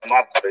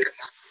place.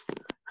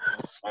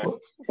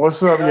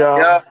 What's up, y'all?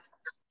 Yeah.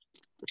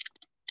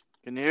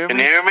 Can you hear Can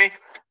you me? hear me?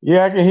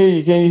 Yeah, I can hear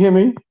you. Can you hear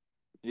me?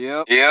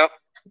 Yep. Yep.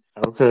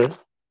 Okay.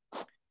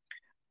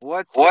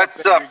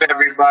 What's up,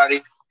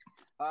 everybody?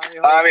 I'm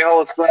your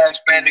host, Slash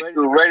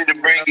Bandicoot, ready to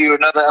bring you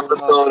another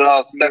episode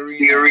of Step to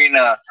the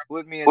Arena.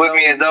 With me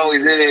as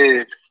always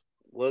is.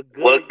 What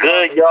What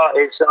good, y'all?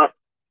 It's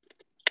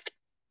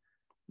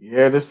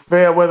Yeah, this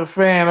fair weather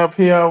fan up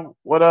here.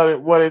 What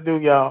it do,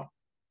 y'all?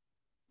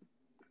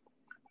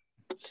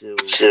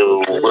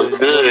 Shoot, what's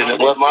good?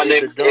 What my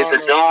name is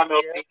Adon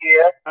over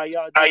here.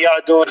 How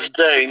y'all doing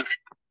today?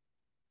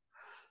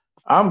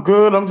 I'm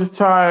good. I'm just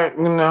tired,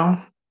 you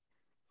know.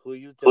 Who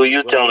you Who telling,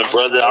 you brother? telling,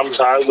 brother? I'm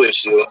tired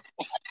with you.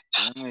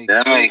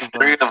 That makes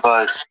three of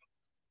us.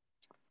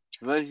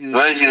 Especially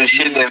Especially the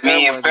shit that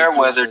me and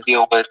Fairweather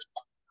deal with.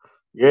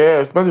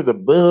 Yeah, especially the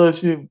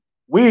bullshit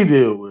we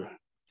deal with.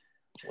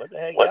 What the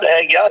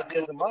heck y'all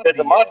do because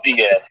of my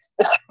BS?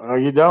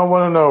 You don't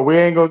want to know. We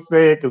ain't gonna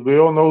say it because we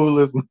don't know who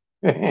listens.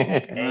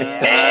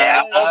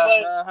 Yeah,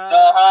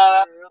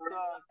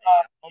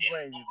 I'm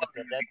blaming you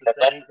because that's the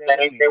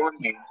same thing with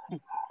me.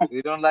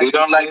 We don't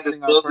like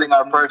disclosing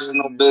our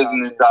personal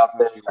business out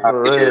there.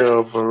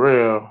 For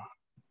real.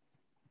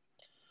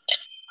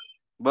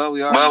 But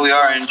we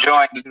are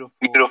enjoying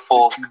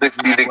beautiful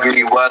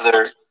 60-degree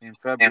weather in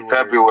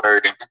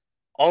February.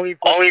 Only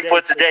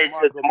for today,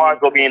 because tomorrow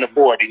gonna be in the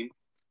 40s.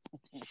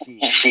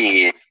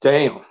 Shit.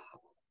 Damn.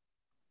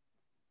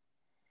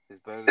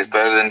 It's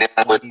better than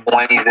dealing with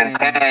 20s and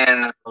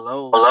 10s.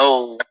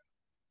 Hello.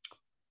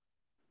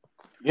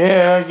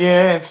 Yeah,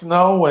 and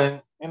snow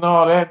and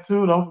all that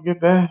too. Don't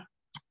forget that.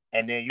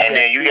 And then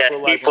you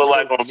got people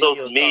like on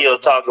social media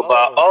talk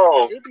about,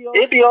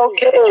 it'd be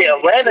okay.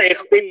 Atlanta is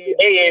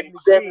 58 and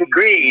 7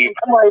 degrees.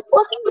 I'm like,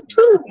 fuck you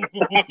too.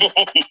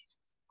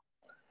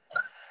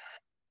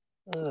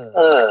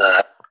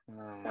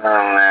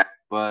 Man.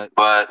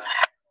 But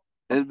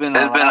there's been a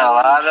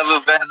lot of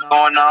events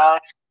going on.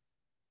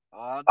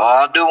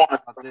 I do want to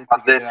talk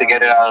about this to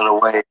get it out of the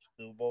way.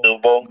 Super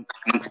Bowl?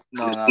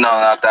 No,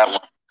 not that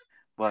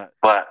one.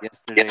 But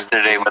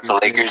yesterday, what the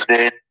Lakers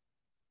did.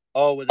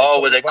 With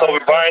the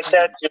Kobe Bryant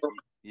statue.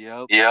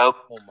 Yep.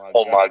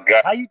 Oh my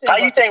God. How you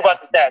think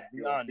about the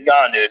statue? Be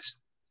honest.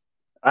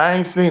 I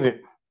ain't seen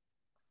it.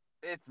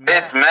 It's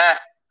mad.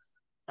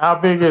 How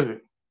big is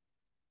it?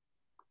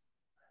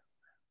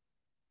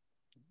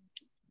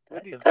 Go.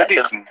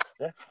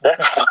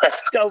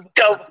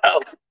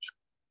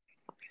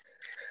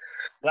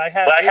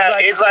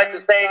 It's like the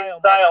same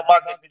style of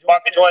Michael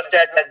Jordan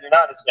statue at the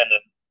United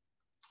Center.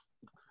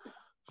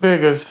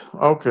 Figures.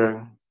 Okay.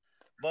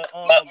 But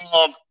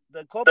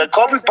the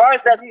Kobe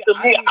Bryant statue to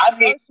me, I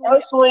mean,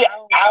 personally,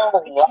 I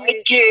don't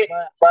like it,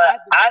 but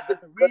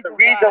the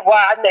reason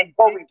why I think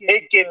Kobe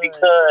picked it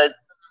because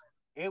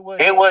it was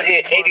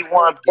his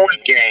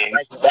 81-point game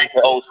back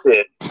in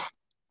 06.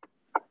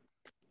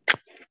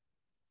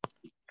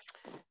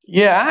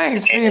 Yeah, I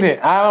ain't seen it.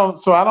 I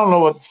don't know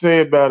what to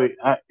say about it.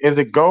 Is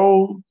it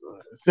gold,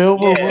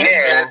 silver?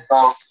 Yeah.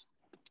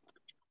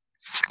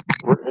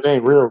 It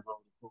ain't real gold.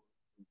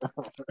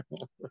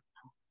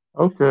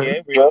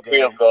 Okay. Yeah,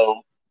 real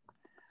gold.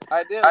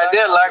 I did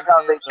like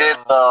how they did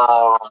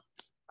how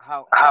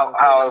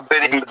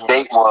fitting the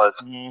date was.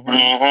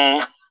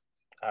 Mm-hmm.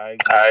 I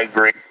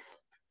agree.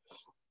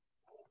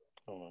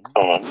 You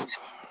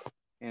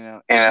know,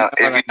 if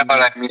you know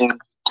what I mean.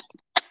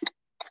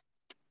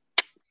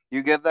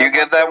 You get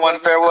that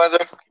one,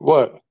 Fairweather?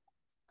 What?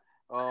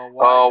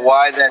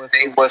 Why that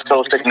date was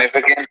so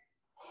significant?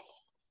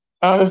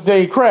 This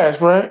day crashed,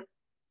 right?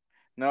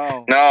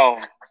 No.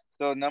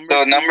 So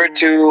number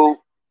two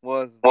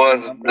was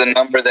the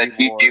number that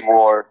Gigi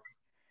wore.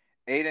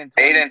 8 and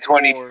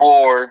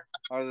 24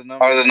 are the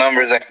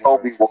numbers that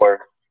Kobe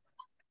wore.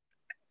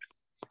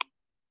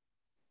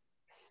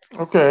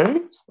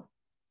 Okay.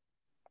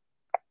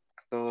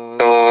 So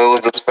it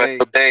was a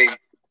special day.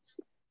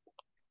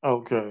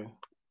 Okay.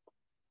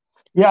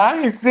 Yeah,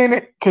 I ain't seen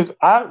it because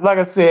like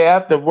I said,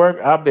 after work,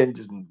 I've been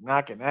just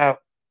knocking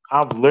out.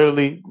 I've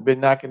literally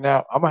been knocking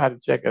out. I'm gonna have to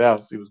check it out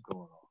and see what's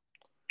going on.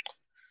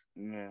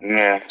 Just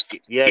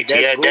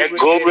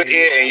Google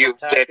it and you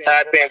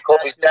type in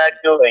Kobe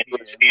statue and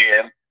you'll see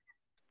him.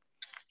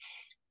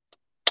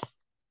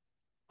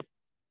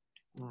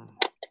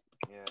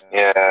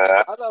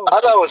 Yeah, I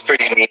thought it was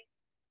pretty neat.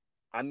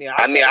 I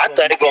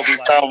thought it gonna be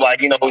something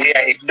like, he had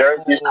his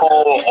jersey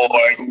cool,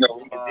 or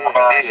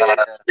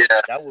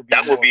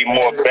that would be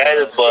more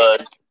better.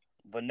 But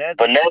that's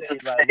the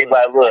thing.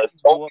 Like, look,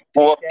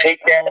 we'll pick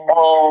that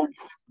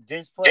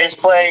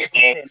display,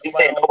 and he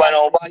said nobody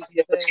don't watch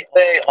it, but she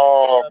say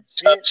up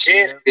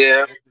shit.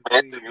 Yeah,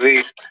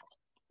 basically.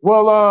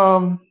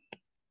 Well,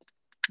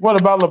 what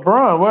about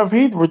LeBron? What if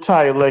he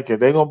retired Laker?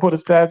 They gonna put a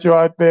statue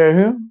out there of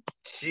him?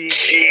 Shit.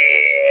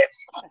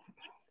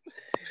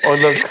 Or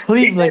does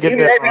Cleveland get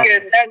that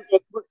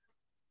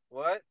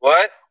honor?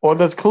 What? Or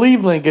does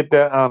Cleveland get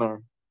that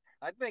honor?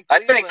 I think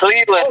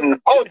Cleveland.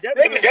 Oh,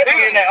 they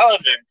getting that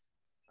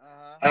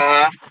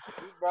honor.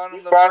 brought He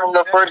him the brought him first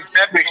the first championship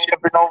championship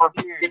in in over over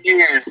 50 50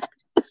 years. years.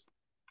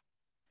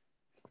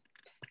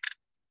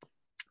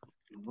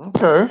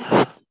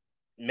 Okay.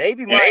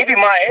 Maybe Maybe Miami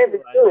Miami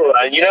too. You too.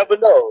 never You never know.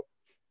 know.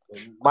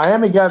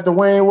 Miami got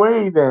Dwayne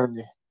Wade down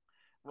there.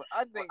 But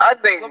I think I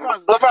think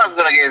LeBron's gonna get LeBron's his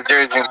gonna get his jersey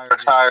jersey retired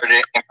retired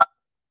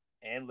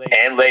and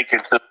Lakers and too.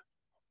 Lakers too.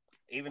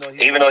 Even Even though though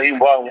he he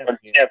won won one one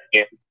champion,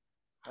 champion,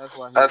 that's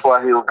why that's he'll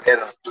why get he'll him. get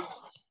him.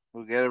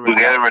 We'll get it He'll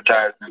get him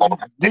retired. retired.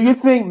 Do you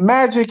think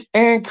Magic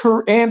and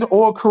and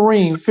or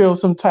Kareem feel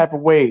some type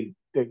of way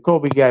that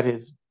Kobe got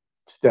his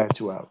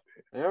statue out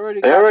They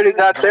They already already got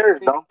got theirs,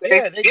 theirs, don't don't they? they?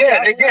 Yeah, they did. Yeah,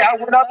 I they went did. up I there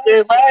went up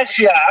there last year. I last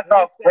year. saw I Kareem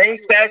saw Green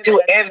statue and statue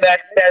Magic and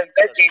Magic statue next to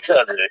statue each next to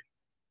other. each other. there?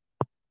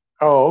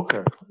 Oh,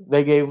 okay.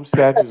 They gave him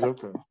statues.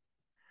 Okay.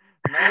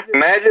 Magic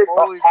Magic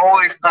always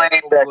always claimed that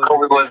claimed Kobe that was the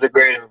Kobe was greatest the Laker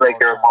greatest of all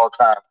Laker of time. all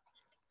time.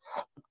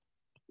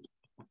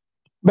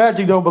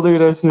 Magic don't believe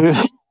that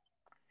shit.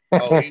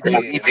 Oh, he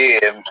He did.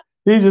 did.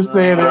 He just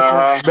saying that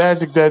 'cause Uh,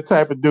 Magic that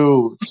type of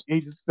dude.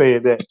 He just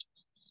saying that.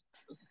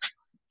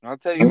 I'll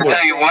tell you I'll one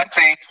tell you thing: one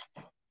thing.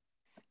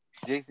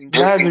 Jason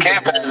Kidd Jason Magic, better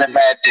Kidd than better than Magic.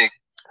 Magic.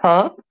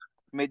 huh?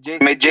 Made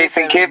Jason Made Kidd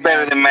Jason better Kidd than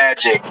better than Magic.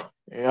 Magic.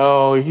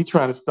 Oh, he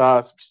trying to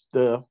start some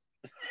stuff.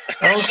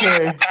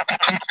 Okay.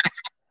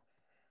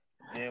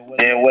 And what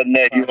And next? what You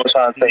next? You trying know to what say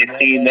I'm trying to say? Steve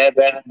Nash Steve better Nash than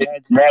better than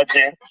Magic?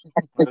 Magic.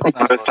 Let's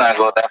not Let's go not that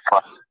go far. that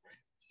far.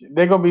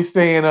 They're gonna be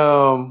saying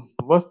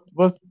what's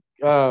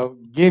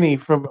Guinea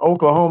from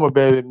Oklahoma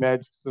better than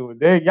Magic soon.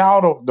 They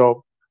y'all don't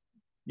know.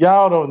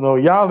 Y'all don't know.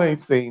 Y'all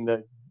ain't seen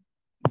nothing.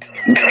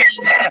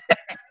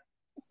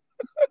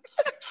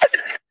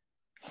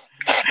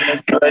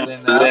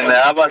 Then Then how about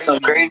how some about some crazy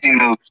crazy news?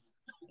 news?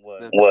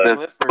 What? The What? The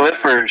Clippers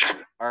Clippers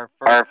are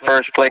first are place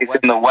first in the place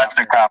in the Western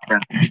Western Conference.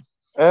 Conference.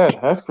 Yeah,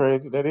 that's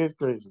crazy. That is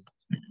crazy.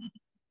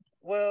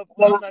 Well,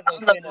 Well, I'm not gonna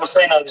I'm not say gonna nothing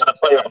till say the nothing until the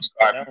playoffs start playoffs because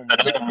start. that don't That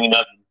mean doesn't mean nothing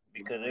nothing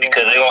because they're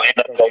because gonna they're end gonna up end gonna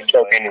up choke gonna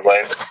choke anyway.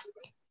 anyway.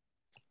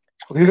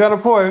 You got a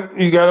point.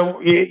 You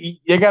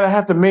gotta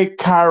have to make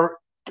Kyrie,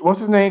 what's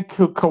his name,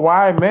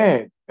 Kawhi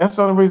mad. That's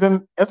the only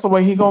reason. That's the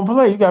way he gonna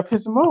play. You gotta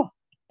piss him off.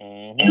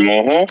 Hmm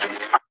Mm-hmm.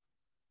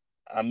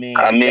 I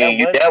I mean, you got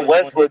mean, that Westbrook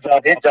doing his Westbrook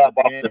doing job his off the job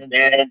off the bench. James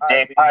bench,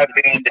 Harden James being Harden the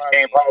being same the problem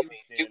same with problem with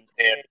Houston,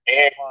 Houston, and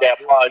and Paul that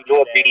George Paul being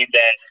George that being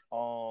that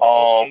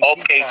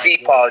OKC Paul OKC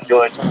George Paul from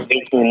George 1819.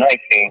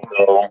 1819.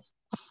 So So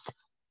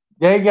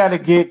They gotta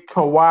get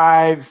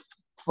Kawhi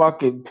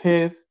fucking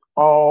pissed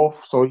off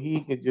so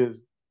he can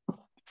just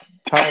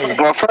tell him to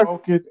well, get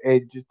focused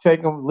and just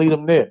take him, lead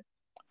him there.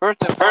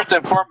 first and first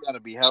and foremost, he's foremost, got to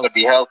be to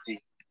be healthy.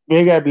 healthy.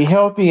 They gotta be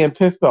healthy and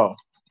pissed off.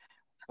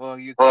 Well,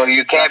 you Well, can't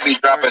you be can't dropping be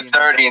dropping 30 and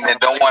then 30 don't and want then to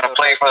don't play want for to the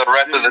play rest for of the the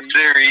rest of the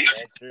series. series.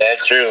 That's true.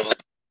 That's true.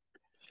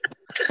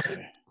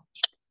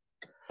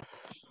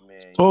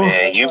 Man, you Oh, right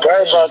Man, about you that.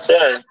 right about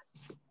that.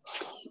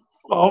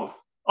 well,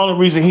 only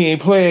reason he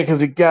ain't playing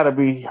because he gotta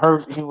be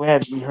hurt. He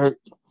had to be hurt.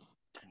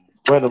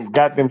 But them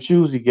goddamn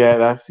shoes he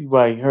got, I see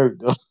why he hurt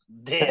though.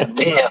 Damn.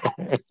 Damn.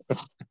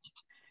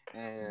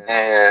 And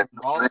And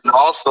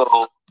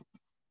also,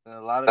 a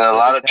lot of a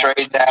lot trades of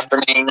trades happening.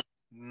 happening.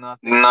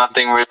 Nothing really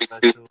Nothing too really too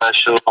special.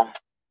 special.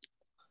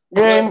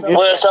 Man, What's up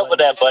with What's that, up with buddy?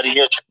 that, buddy?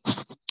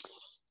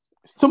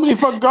 it's too many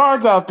fucking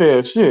guards out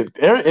there. Shit,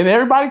 and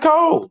everybody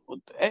cold.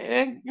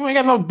 You ain't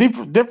got no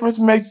difference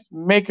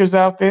makers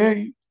out there.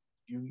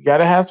 You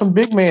gotta have some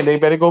big man. They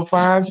better go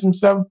find some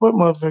 7 foot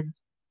motherfuckers.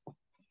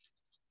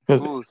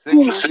 Because Ooh,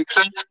 Sixers?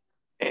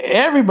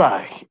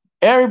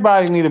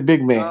 everybody need a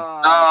big man.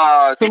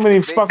 They Too need a many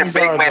big fucking man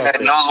that guards Man out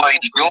that knows there. what knows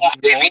he's what doing.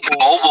 he's They doing. need They need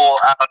mobile mobile.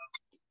 out.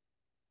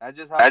 That's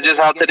just how That's just today's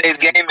how game today's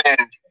game is.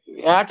 is.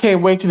 I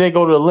can't wait till they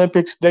go to the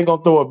Olympics. They're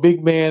gonna throw a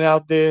big man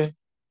out there,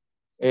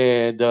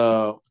 and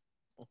the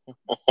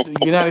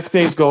United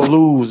States gonna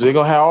lose. They're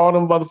gonna have all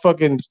them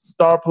motherfucking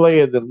star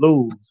players and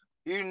lose.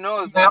 You know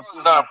it's gonna That's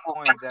prove not my a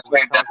point that we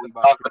point that talked we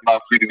about talked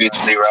about previously,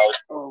 right? previously, right?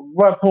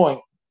 What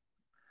point?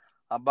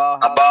 About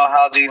how About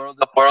how the world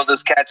the is world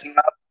is catching up. catching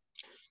up.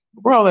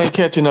 World ain't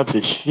catching up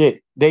to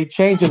shit. They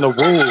changing the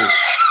rules.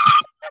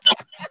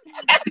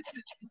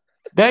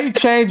 They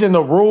changing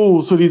the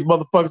rules so these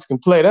motherfuckers can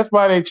play. That's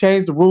why they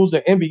changed the rules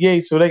in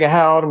NBA so they can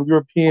have all them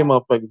European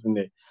motherfuckers in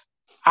there.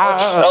 Oh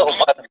I, my. Oh,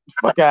 my.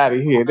 fuck out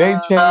of here. They Nah,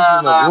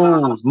 changing the Nah.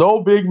 rules.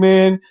 No big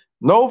men,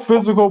 no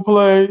physical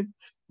play,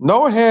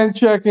 no hand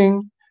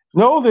checking,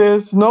 no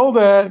this, no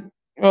that.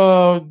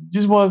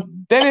 Just was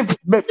they didn't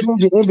make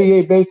the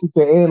NBA basically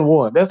to N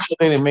one. That's what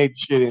they didn't make the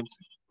shit into.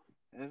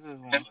 this is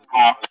This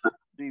one.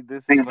 See,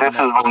 this is when is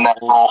that when old that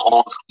old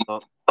old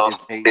school school is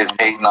hating is on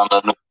the hating new on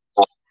the new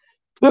school.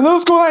 The new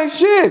school ain't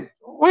shit.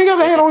 We ain't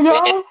gonna hate school. on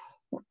y'all.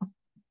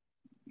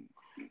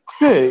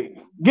 Shit,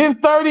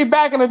 getting 30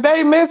 back in the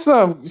day meant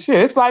something.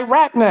 Shit, it's like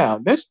rap now.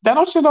 This that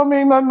don't shit don't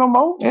mean nothing no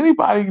more.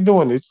 Anybody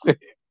doing this shit.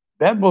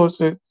 That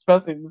bullshit,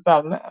 especially in the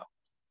South now.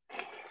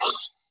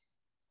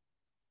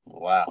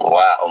 Wow.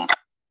 Wow.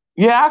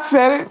 Yeah, I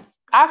said it.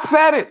 I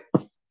said it.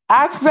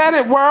 I said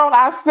it, world.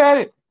 I said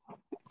it.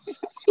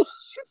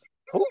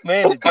 Who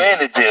Who managed it?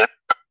 managed it?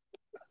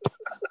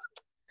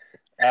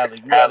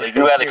 Alex, you gotta Alex,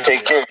 you take gotta care of take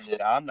this. care of this.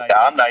 I'm not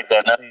I'm even like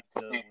that.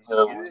 until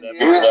we get to that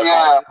point.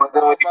 Yeah, but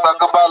then when you talk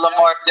about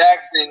Lamar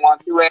Jackson, Jackson, won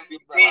 2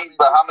 MVPs,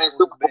 but how many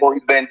Super Bowls he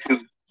been to?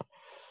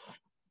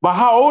 But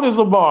how old is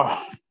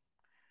Lamar?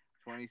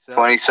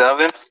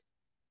 27.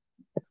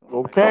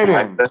 Okay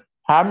then.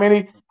 How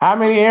many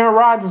Aaron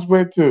Rodgers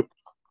went to?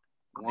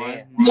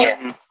 One.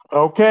 Yeah.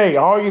 Okay,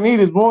 all you need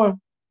is one.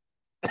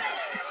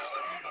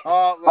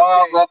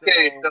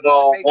 Okay,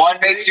 so one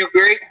makes you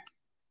great.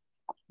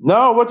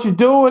 No, what you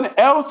doing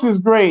else is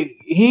great.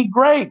 He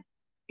great.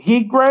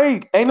 He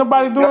great. Ain't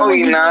nobody doing No, what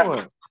he's he not.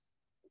 doing.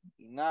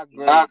 Not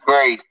great. Not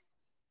great.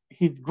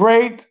 He's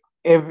great.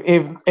 If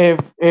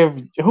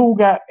who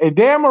got if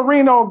Dan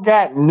Marino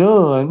got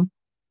none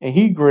and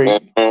he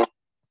great. Mhm.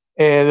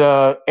 And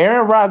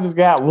Aaron Rodgers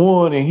got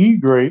one and he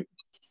great.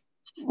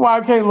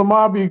 Why can't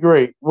Lamar be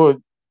great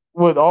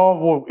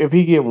if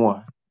he get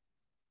one?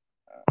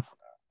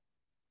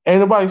 Ain't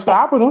nobody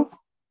stopping him.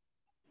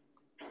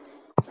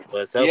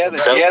 But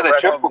The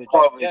triple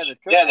coverage.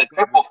 Yeah, the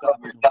triple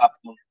coverage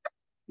stopped him.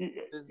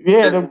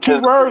 Yeah, the key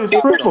word is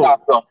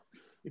triple.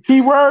 The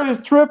key word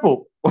is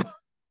triple.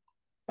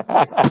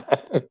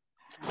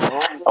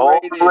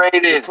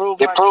 Overrated.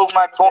 They proved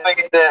my point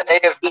in the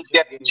AFC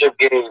Championship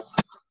game.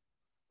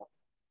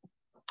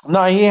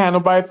 No, he ain't had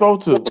nobody to throw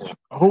to.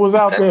 Who was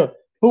out there?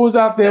 Who was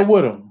out there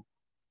with him?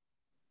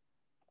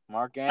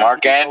 Mark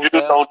Andrews,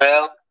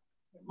 Odell.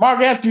 Mark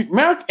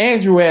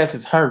Andrews ass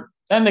is hurt.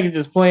 That nigga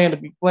just playing to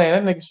be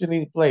playing. That nigga shouldn't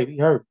even play. He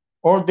hurt.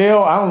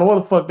 Odell, I don't know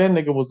what the fuck that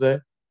nigga was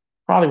at.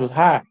 Probably was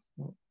high.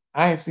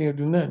 I ain't seen him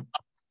do nothing.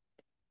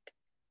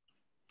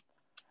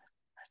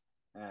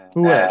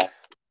 Who else?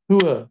 Who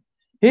else?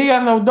 He ain't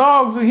got no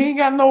dogs. He ain't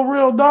got no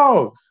real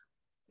dogs.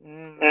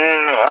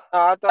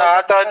 I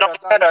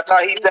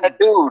thought he's that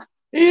dude.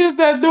 He is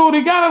that dude.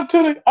 He got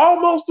him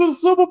almost to the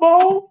Super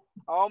Bowl.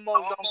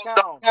 Almost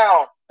don't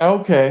count.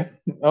 Okay.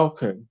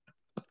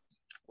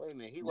 Wait a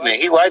minute.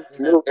 He wiped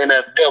the new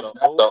NFL,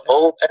 the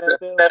old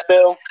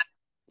NFL.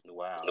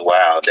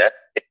 Wow, that.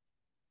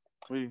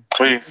 You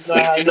know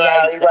how he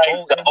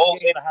like the old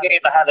NBA,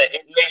 how the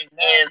NBA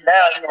is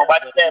now. You know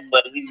about that,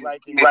 but he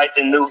like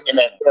the new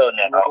NFL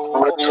now.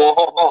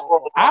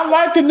 I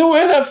like the new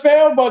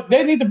NFL, but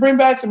they need to bring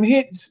back some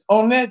hits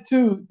on that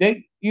too.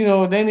 They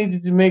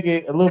needed to make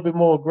it a little bit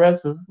more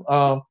aggressive.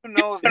 Who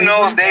knows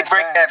they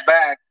bring that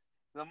back?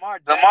 Lamar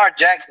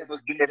Jackson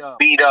was getting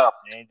beat up.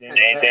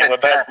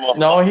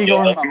 No, he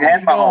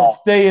gonna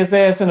stay his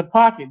ass in the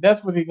pocket.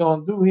 That's what he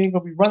gonna do. He ain't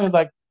gonna be running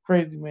like a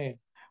crazy man.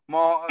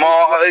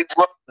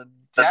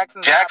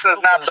 Jackson's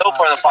not built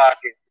for the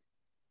pocket.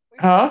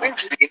 Huh?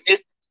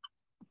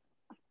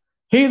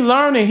 He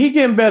learning. He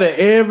getting better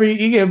every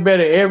year.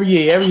 Every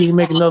year he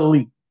make another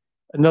leap.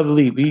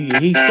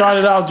 He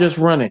started out just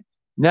running.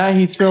 Now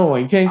he's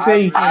throwing. You can't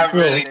say he can't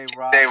throw.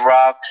 They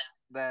robbed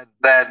that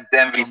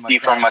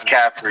MVP from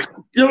McCaffrey.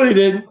 No, he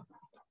didn't.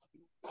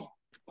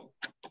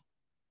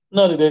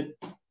 No, they didn't.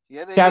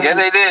 Yeah,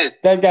 they did.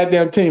 That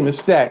goddamn team is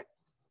stacked.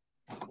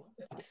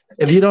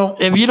 If you don't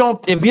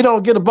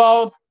get a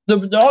ball,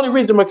 the only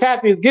reason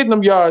McCaffrey is getting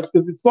them yards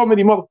because there's so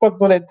many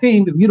motherfuckers on that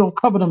team. If you don't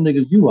cover them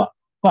niggas, you are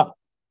fucked.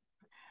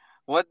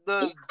 What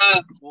does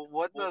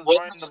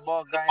running the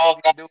ball got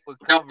anything to do with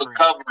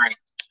covering?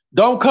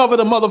 Don't cover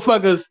the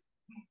motherfuckers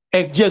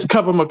and just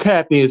cover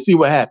McCaffrey and see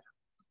what happens.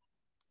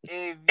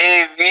 If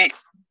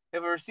a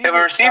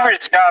receiver's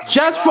job,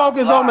 just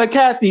focus on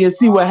McCaffrey and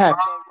see what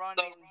happens.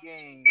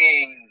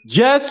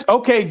 Just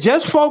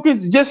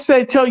focus. Just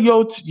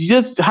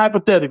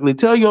hypothetically,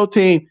 tell your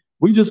team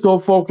we just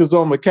gonna focus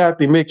on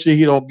McCaffrey, make sure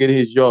he don't get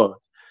his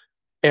yards,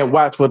 and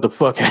watch what the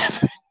fuck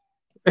happens.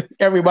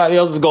 Everybody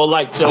else is gonna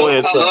like your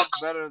ass up.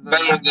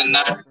 Better than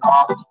that.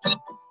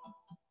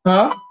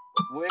 Huh?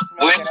 With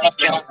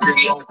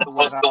McCaffrey,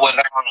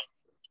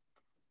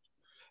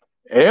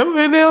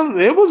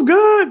 it was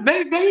good.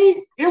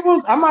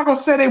 I'm not gonna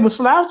say they were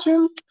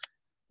slouching.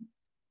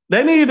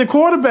 They needed a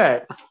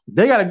quarterback.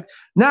 They got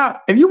now.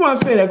 If you want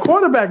to say that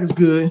quarterback is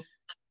good,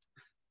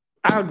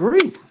 I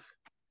agree.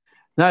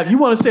 Now, if you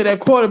want to say that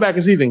quarterback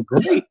is even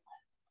great,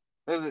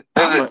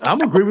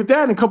 I'm agree with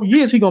that. In a couple of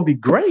years, he's gonna be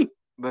great.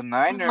 The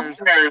Niners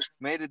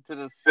made it to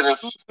the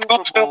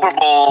Super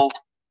Bowl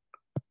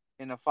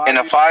in a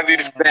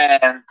 5-year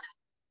span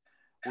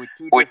with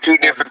two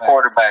different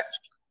quarterbacks.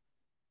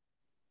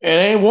 It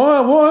ain't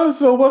one.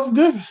 So what's the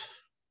difference?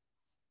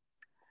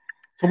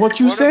 So what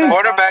you saying?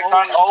 Quarterbacks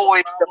aren't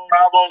always the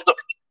problems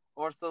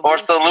or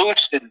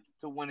solution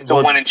to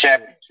winning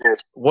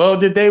championships. Well,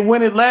 did they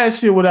win it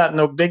last year without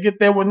no? They get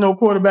there with no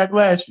quarterback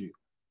last year.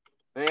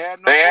 They had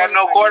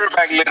no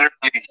quarterback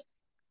literally.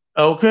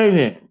 Okay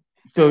then.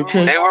 So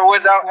they were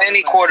without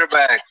any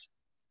quarterbacks.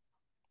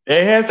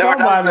 They had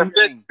somebody. The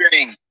fifth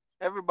string.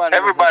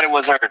 Everybody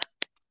was hurt.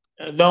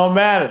 It don't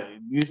matter.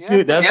 That's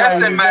how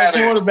you get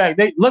quarterback.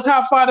 Look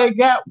how far they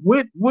got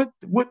with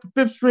the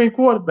fifth string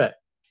quarterback.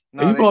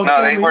 No,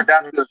 they were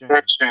down to the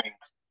third string.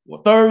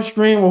 Third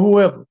string or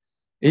whoever.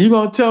 And you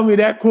gonna tell me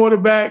that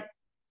quarterback,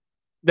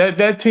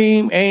 that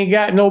team ain't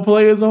got no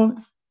players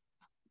on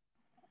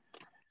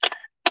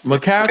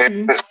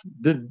McCarthy,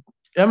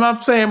 I'm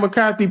not saying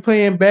McCarthy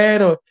playing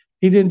bad or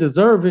he didn't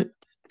deserve it,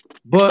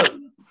 but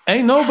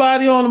ain't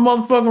nobody on the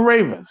motherfucking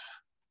Ravens.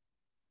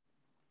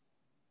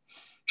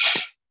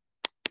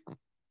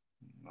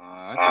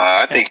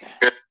 I think.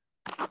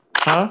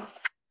 Huh?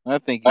 I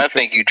think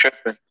you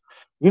tripping.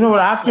 You know what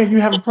I think you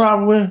have a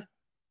problem with?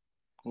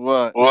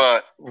 What?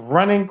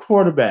 Running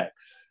quarterbacks.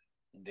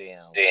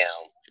 Damn.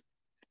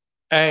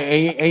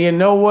 And you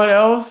know what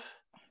else?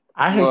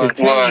 I hate to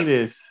tell you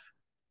this.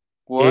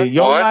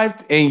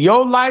 What? In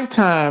your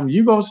lifetime,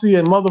 you gonna see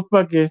a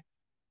motherfucker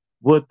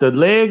with the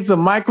legs of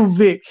Michael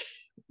Vick,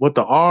 with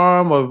the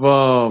arm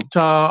of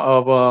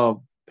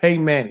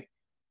Peyton Manning.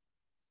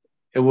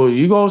 And well,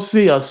 you gonna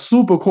see a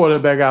super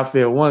quarterback out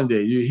there one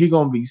day. He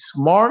gonna be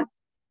smart,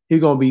 he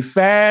gonna be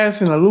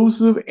fast and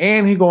elusive,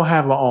 and he gonna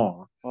have an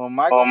arm. Well,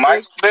 Michael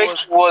Vick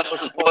was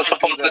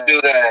supposed to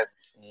do that.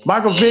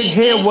 Michael Vick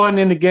head wasn't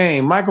in the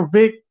game. Michael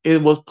Vick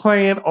was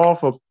playing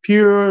off of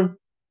pure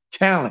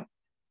talent.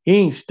 He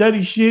ain't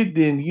study shit,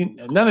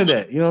 none of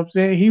that. You know what I'm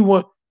saying?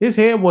 His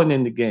head wasn't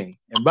in the game.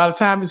 And by the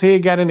time his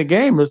head got in the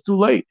game, it's too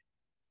late.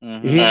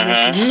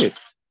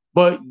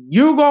 But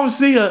you're gonna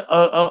see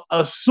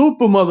a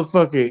super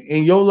motherfucker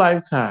in your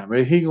lifetime.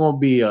 Right? He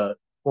gonna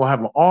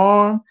have an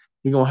arm,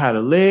 he gonna have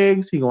the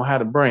legs, he gonna have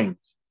the brains.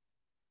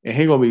 And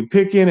he gonna be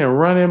picking and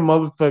running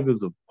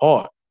motherfuckers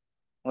apart.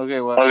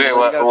 Okay, what do you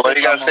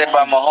gotta say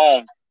about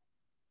Mahomes?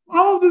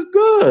 Mahomes is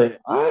good.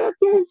 I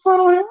can't in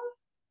front of him.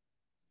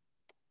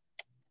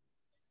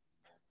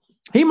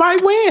 He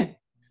might win.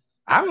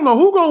 I don't know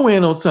who gonna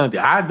win on Sunday.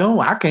 I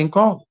can't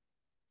call it.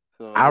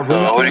 So,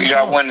 what do you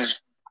got winning?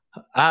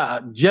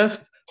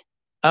 Just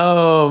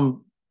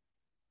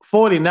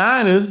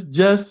 49ers,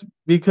 just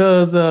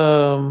because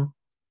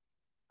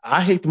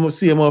I hate to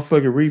see a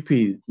motherfucker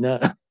repeat. No.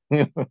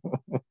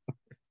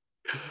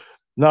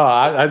 No,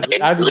 I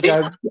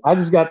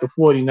just got the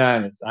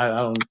 49ers.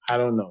 I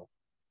don't know.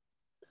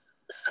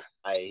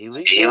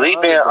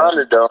 Elite being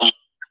underdog.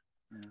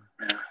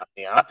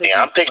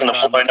 I'm picking the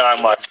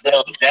 49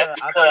 myself. That's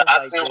because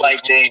I feel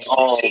like they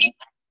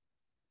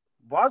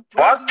Brock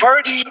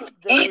Purdy,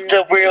 he's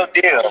the real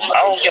deal.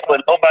 I don't care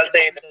what nobody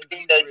saying.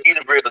 He's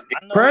the real deal.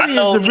 Purdy is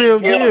the real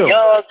deal.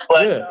 Young,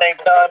 but at the same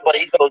time, but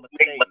he goes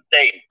make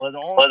mistakes. But the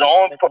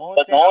only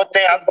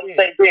thing I'm gonna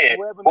say is,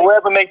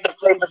 whoever makes the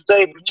play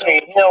mistake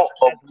between him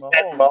or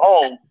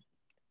Mahomes,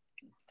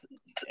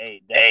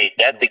 hey,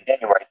 that's the game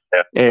right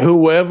there. And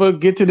whoever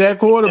get to that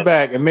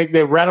quarterback and make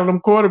that rattle them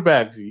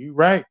quarterbacks, you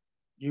right.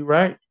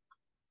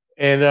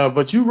 And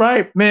but you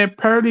right, man.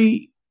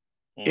 Purdy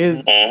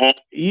is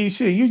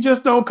you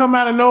just don't come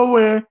out of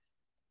nowhere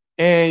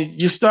and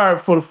you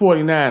start for the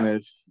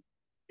 49ers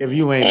if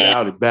you ain't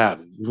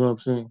about it. You know what I'm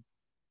saying?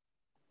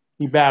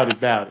 He about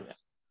it.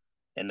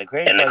 And the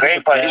great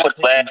part, he was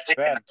last pick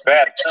in the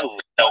draft too.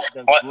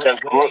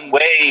 The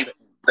wave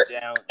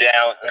down.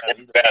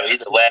 He's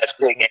the last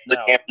pick, and look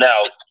at him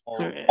now.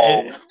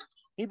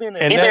 He been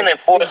in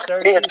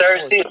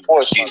third season,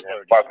 fourth season.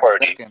 Brock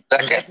Purdy,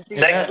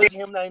 second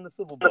him not in the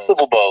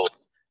Super Bowl.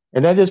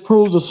 And that just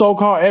proves the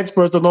so-called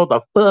experts don't know what the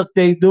fuck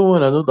they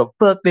doing or know the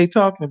fuck they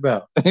talking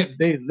about.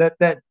 They let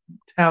that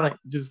talent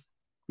just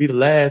be the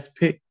last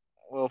pick.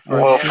 Well,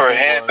 for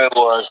him, it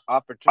was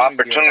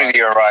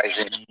opportunity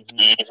arising.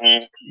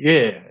 Mm-hmm.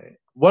 Yeah.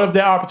 What if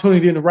that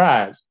opportunity didn't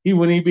arise? He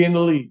wouldn't even be in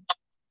the league.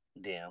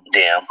 Damn.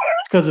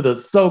 Because of the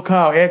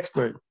so-called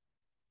experts.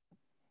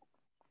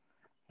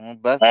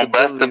 Best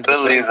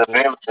ability is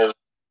available.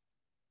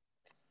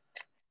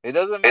 It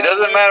doesn't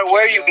matter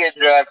where you get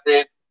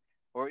drafted.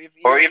 Or if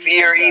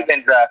you're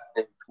even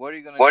drafted, what are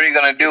you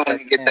gonna do when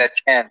you get that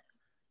chance?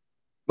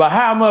 But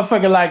how a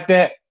motherfucker like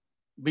that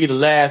be the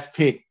last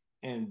pick,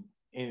 and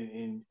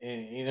you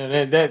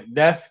know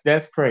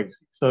that's crazy.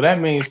 So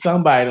that means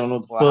somebody don't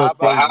know the fuck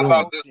they're doing.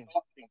 About this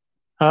coaching?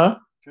 Huh?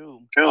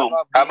 True.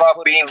 How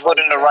about being put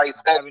in the right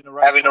set,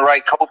 having the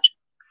right coach?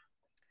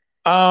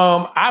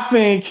 I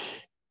think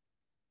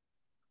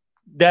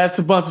that's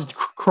a bunch of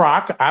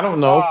crock. I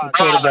don't know.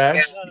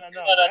 Quarterbacks.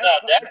 No.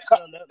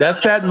 That's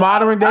that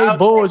modern day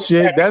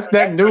bullshit. That's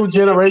that new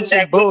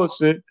generation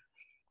bullshit.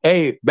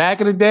 Hey,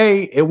 back in the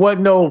day, it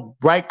wasn't no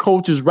right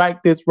coaches,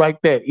 right this, right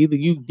that. Either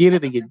you did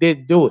it or you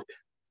didn't do it.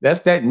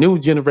 That's that new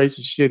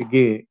generation shit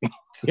again.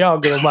 Y'all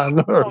get on my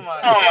nerves. Oh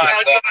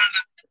my God.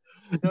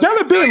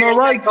 Gotta be in the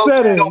right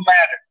setting. Don't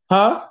matter.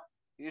 Huh?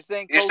 You're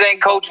saying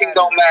coaching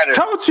don't matter.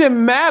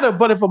 Coaching matter,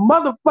 but if a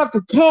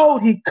motherfucker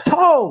cold, he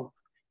cold.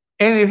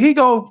 And if he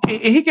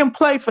can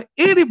play for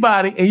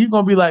anybody, and you're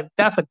gonna be like,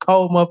 that's a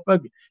cold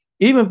motherfucker.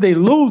 Even if they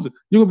lose,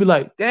 you're gonna be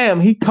like, damn,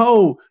 he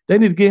cold. They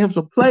need to get him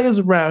some players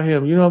around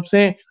him. You know what I'm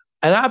saying?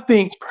 And I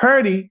think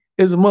Purdy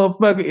is a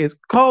motherfucker is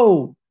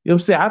cold. You know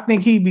what I'm saying? I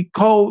think he'd be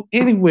cold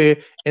anywhere,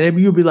 and then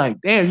you'll be like,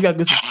 damn, you gotta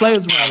get some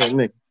players around that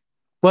nigga.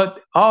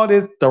 But all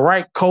this, the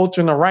right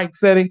culture and the right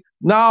setting,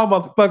 no,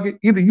 motherfucker,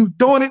 either you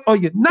doing it or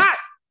you're not.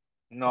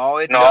 No,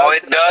 it does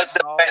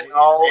depend.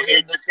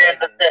 It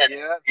depends.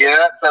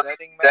 Yeah,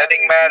 setting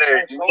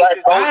matters. You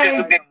got coaches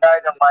who get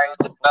dynamite,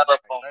 develop them.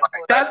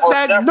 That's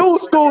that new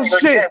school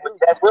shit.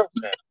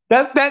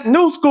 That's that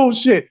new school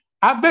shit.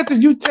 I bet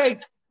you take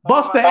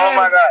Buster Hayes. Oh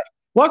my God.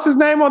 What's his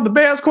name on the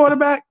Bears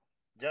quarterback?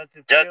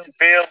 Justin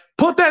Fields.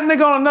 Put that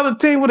nigga on another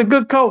team with a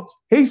good coach.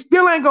 He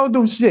still ain't gonna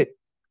do shit.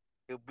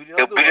 He'll do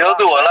a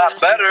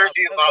lot better.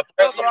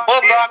 Put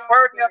Brock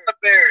Purdy on the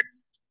Bears.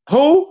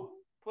 Who?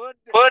 Put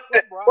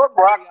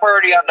Brock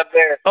Purdy on the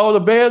Bears. Oh, the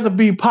Bears will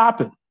be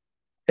popping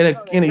in a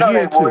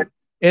year or two.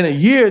 In a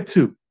year or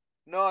two.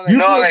 No, you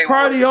put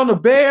Purdy on the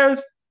Bears,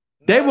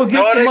 they will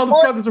get some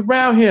motherfuckers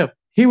around him.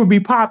 He would be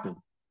popping.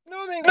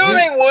 No, they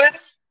would.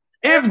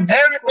 If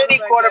any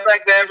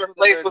quarterback that ever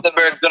plays for the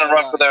Bears is gonna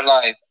run for their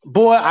life.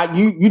 Boy,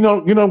 you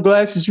know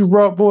glasses you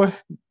rub, boy.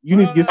 You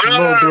need to get some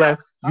more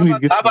glasses. You need to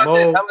get some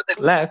more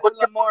glasses. Put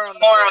Lamar on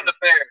the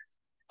Bears.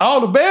 Oh,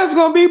 the Bears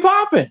gonna be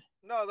popping.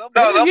 No,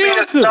 they'll be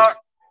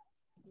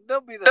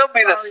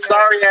the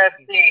sorry ass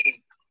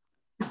team.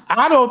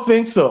 I don't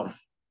think so.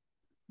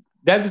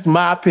 That's just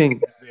my opinion.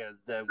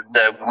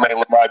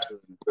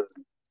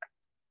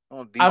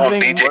 I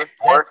think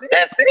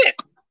that's it.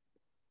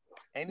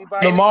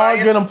 Lamar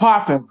get them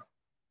popping.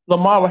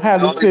 Lamar would have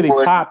the city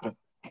popping.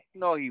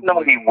 No, he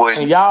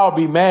wouldn't. And y'all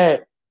be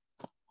mad.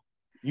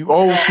 You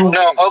old school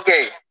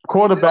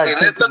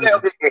quarterback. Let's look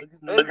at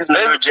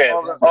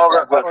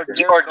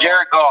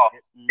Jared Goff.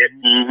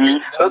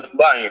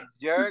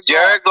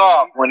 Jared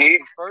Goff, when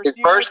his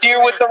first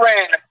year with the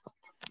Rams,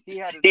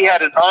 he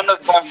had an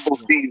uneventful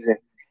season.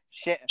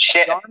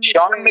 Sean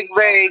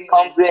McVay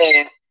comes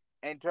in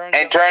and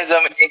turns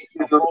him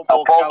into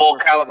a Pro Bowl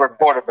caliber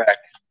quarterback.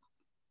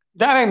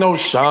 That ain't no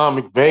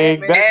Sean McVay.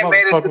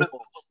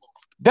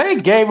 They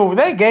gave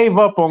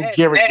up on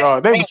Garrett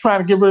Gard. They was trying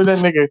to get rid of that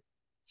nigga. As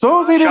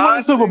soon as he didn't win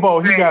the Super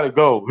Bowl, he gotta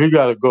go. He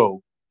gotta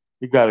go.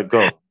 And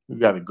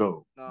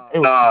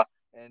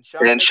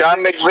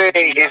Sean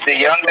McVay is the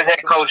youngest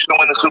head coach to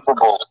win the Super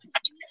Bowl.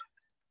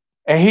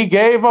 And he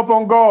gave up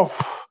on golf.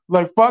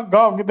 Like, fuck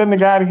golf, get that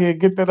nigga out of here.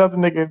 Get that other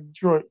nigga in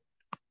Detroit.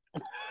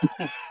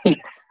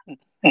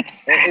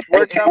 It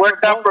worked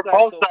out for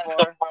both sides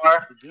so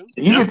far.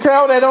 You can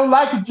tell they don't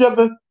like each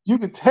other. You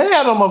can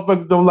tell them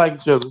motherfuckers don't like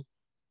each other.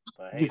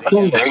 They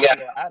got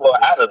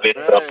out of it.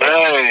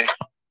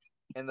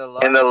 And the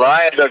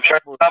Lions are trying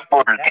to stop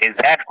for it.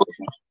 Exactly.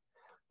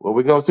 Well,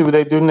 we're going to see what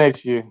they do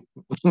next year.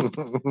 We're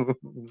going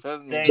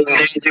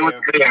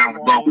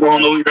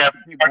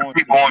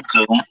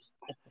to.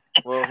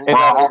 Well, who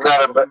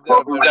got a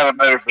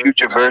better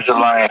future versus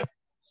Lions?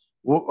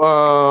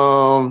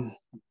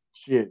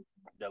 Shit.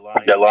 The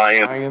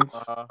Lions.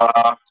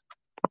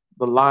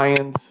 The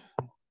Lions.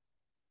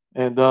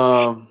 And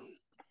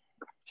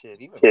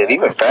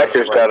even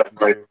Packers got a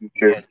great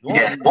future.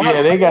 Yeah,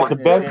 they got the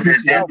best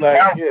future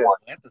last year.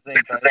 At the same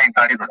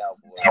time,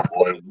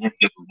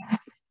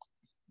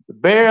 the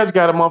Bears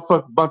got a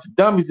motherfucking bunch of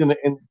dummies in the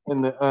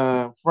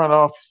front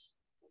office.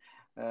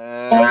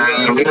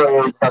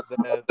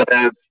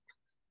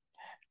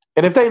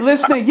 And if they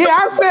listening, yeah,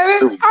 I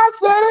said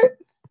it.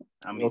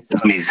 I mean,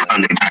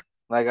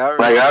 like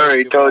I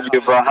already told you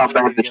about how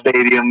bad the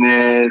stadium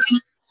is.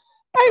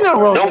 Ain't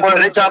no wrong. Don't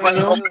worry, they talking about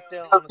on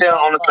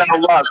the center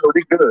lot, so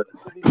we good.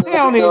 They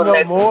don't need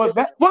no more.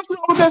 What's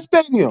wrong with that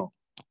stadium?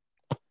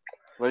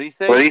 What did he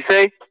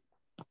say?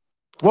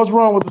 What's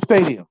wrong with the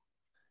stadium?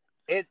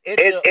 It's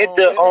so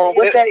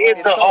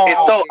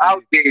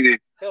outdated.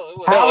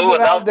 How is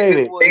it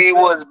outdated? It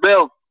was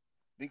built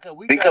because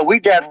we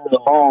got the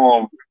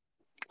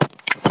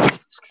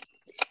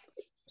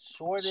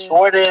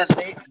shortest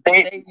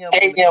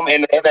stadium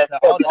in the NFL,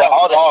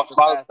 all the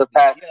small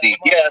capacity.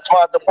 Yeah,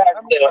 small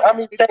capacity. How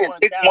many saying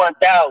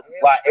 61,000?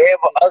 While every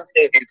other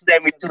stadium is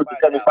 72 to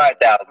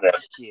 75,000.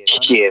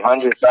 Shit,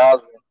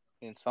 100,000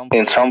 in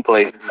some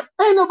places.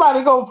 Ain't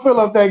nobody gonna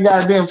fill up that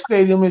goddamn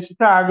stadium in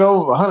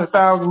Chicago.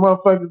 100,000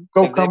 motherfuckers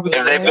go come to the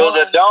If they build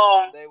a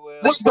dome,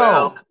 what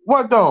dome?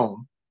 What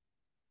dome?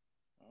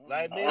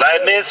 Like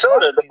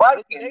Minnesota, the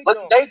Vikings,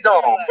 look, they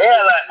dome. They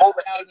had like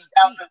over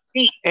 80,000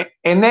 feet.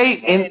 And then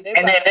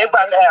they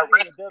about to have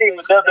race team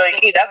with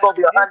WWE. That's gonna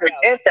be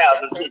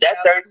 110,000 feet. That's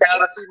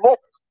 30,000 feet more.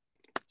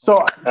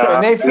 So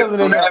and they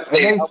filling it up. And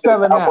they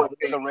selling out.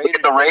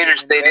 The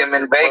Raiders Stadium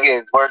in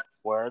Vegas,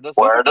 where the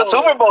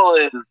Super Bowl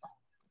is.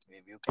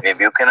 If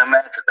you can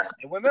imagine that.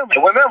 And remember,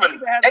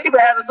 they even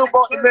had a Super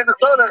Bowl in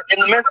Minnesota,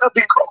 and the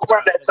Minnesota Colts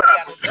from that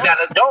time. We got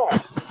a dome.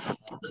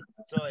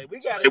 So we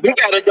got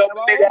a dome.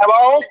 They have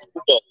our own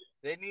Super Bowl.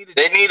 They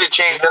need to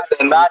change up the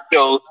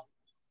nachos.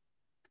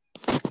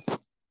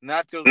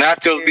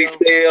 Nachos be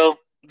stale.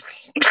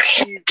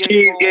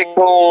 Cheese get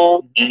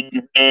cold.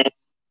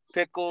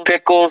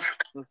 Pickles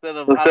instead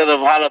of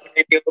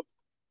jalapeno.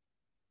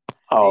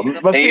 Oh,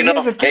 but see,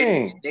 here's the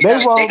thing. They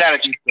want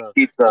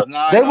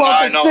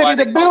the city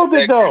to build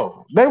it,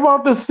 though. They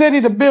want the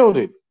city to build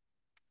it.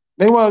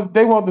 They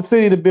want the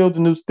city to build a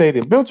new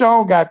stadium. Build your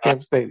own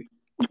goddamn stadium.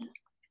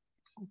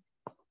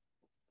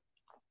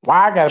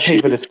 Why I gotta pay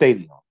for the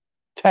stadium?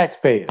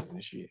 Taxpayers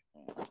and shit.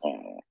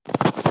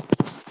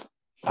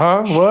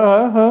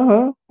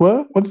 Huh?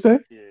 What? What's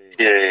that?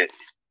 Yeah.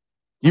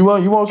 You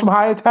want some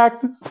higher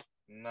taxes?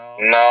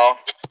 No.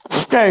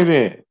 Okay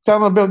then. Tell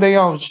them to build their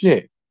own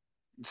shit.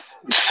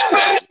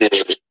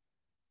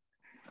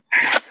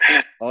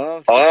 All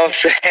I'm All I'm saying,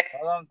 saying,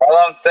 all I'm all saying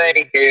I'm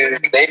saying is they is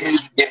need to they get need a to new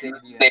get a new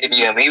stadium.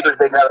 Even if stadium, they even gotta if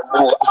they move gotta out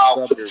move for the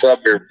out for the suburbs.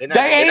 suburbs.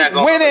 They They're not ain't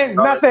gonna do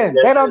winning nothing. nothing.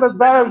 They don't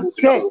deserve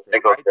shit. They They're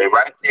go right stay there.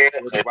 right there They're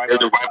and right by build the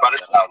it right by south the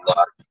block. south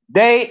block.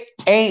 They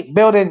ain't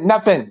building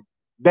nothing.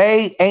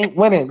 They ain't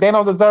winning. They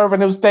don't deserve a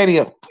new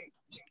stadium.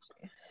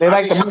 They I like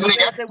mean, to that's move. the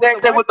same thing with Same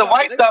the thing White with the Sox,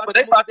 White but they Sox, about but to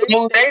they move about to their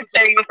move their stadium for the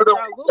stadium for the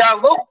South Loop.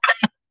 South Loop.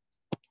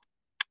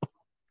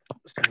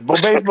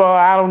 But baseball,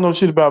 I don't know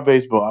shit about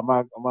baseball. I'm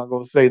not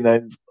gonna say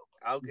nothing.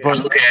 Okay, But,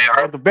 Okay,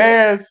 all but the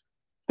Bears,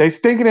 they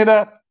stinking it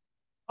up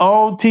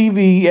on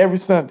TV every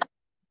Sunday.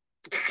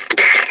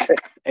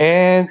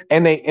 And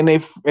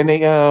management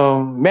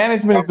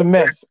is a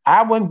mess.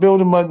 I wouldn't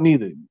build them up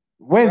neither.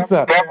 Win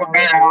something. Robert Robert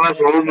Allen's Allen's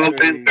rolling over rolling his up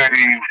his grave.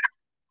 grave.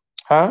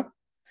 Huh?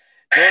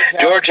 George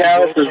George Hallis is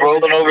Hallis rolling is over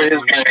rolling his over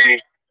his grave. grave.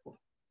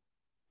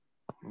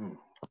 Mm.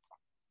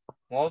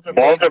 Walter Payton's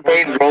Walter rolling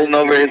Payton's over his rolling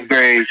over his grave.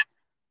 grave.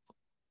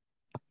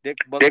 Dick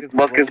Dick Buckus is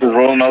Buckus rolling is over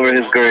rolling his over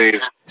his grave.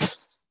 grave.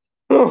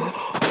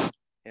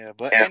 Yeah,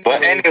 but Yeah, but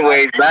back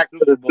anyways, to the back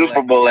to Super the Bowl Super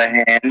at Bowl at hand.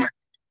 hand.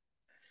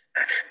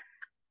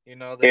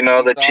 The You know,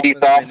 Chiefs the Chiefs offense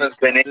been offense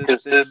been inconsistent.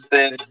 inconsistent.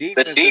 The The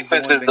defense is the defense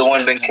one is been the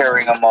one been carrying them all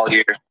carrying them year. all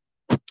year.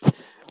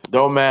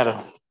 Don't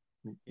matter.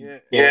 Yeah,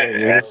 Yeah,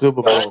 Yeah, it's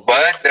Super but Bowl.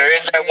 there is that there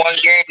is one that game one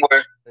where game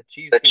where the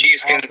Chiefs the can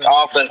Chiefs offense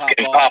can offense pop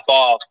can off. pop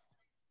off.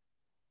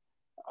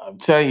 I'm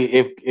telling you,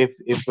 if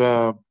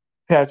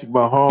Patrick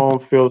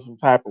Mahomes feels some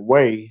type of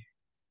way,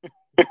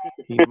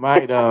 he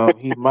might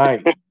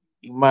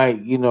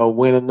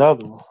win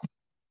another one.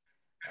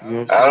 I You know don't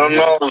what I'm I know. don't saying?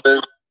 know.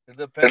 It It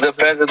depends if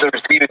the depends if the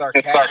receivers can receivers start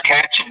can start catching.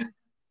 catching.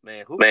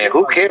 Man, who Man, cares who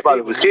about the cares about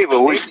the receiver? receiver?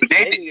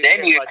 They need to They care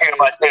need to about care Taylor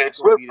about Swift Taylor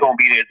gonna Swift be there gonna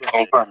be on there on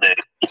Sunday. Sunday.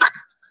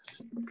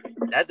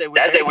 That day with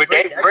That day David with Bird,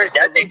 David that's a Bird, good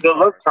that's a look good look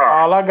start. for him.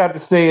 All I got to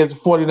say is the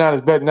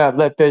 49ers better not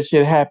let that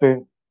shit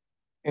happen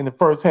in the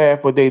first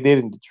half what they did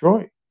in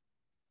Detroit.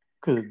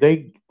 Because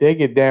they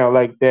get down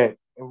like that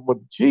and with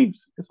the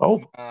Chiefs, it's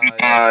over. Yeah.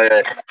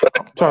 Yeah.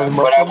 I'm But I turning mean,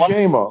 my But I fucking one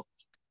game off.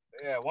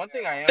 one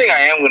thing I am thing I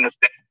gonna am gonna say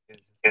say is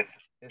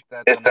is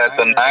that is the that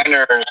the Niners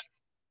Niners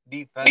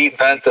defensively,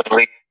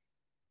 defensively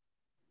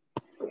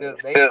they're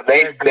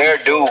due they're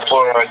due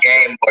for a for a game where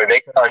game they where start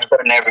they shutting start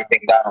shutting everything down.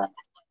 everything down.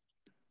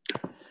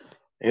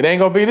 It ain't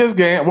gonna be this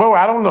game. Well,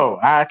 I don't know.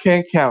 I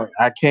can't count it.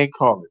 I can't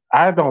call it.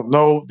 I don't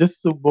know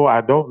this Super Bowl.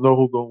 I don't know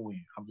who's gonna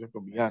win. I'm just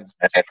gonna be And, honest.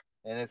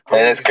 and it's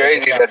And it's crazy that they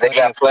crazy got that they plenty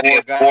got of plenty four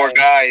of four guys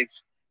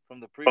guys from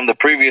the from the previous Super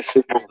previous Bowl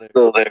Super Bowl still there.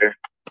 still there.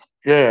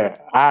 Yeah,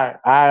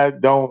 I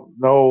don't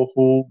know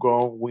who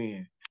gonna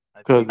win I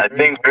because think I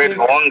there is think one there's guy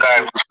one guy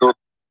who was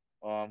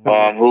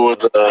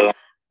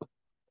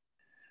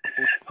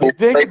who you who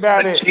think played for about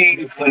the it. they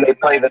Chiefs played and they the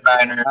played the Niners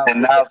and Niners now it's and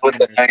with now the it's with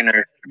the Niners.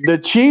 Niners. The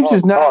Chiefs Oh,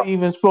 is not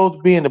even supposed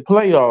to be in the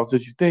playoffs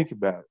if you think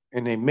about it,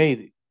 and they made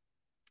it.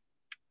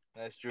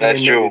 That's And true. they that's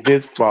made true. it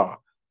this far.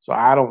 So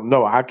I don't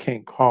know. I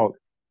can't call it.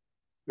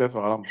 That's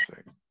all I'm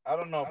saying. I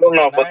don't know, I but don't the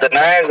know, but the Niners, I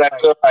Niners, feel I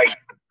like feel like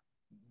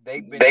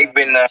they've been they've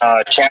been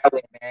challenged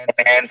challenged and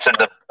to answered the answer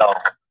the bell. bell.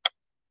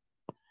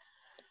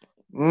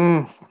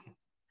 Mm.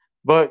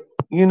 But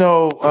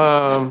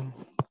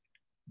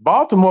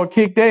Baltimore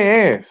kicked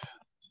their ass.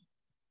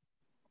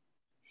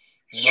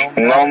 No No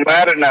matter now.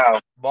 matter now.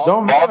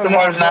 Don't matter Baltimore's now,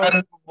 Baltimore's not in not the but in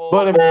the Super Bowl. but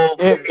Super if Bowl.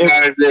 if The if,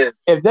 Niners is.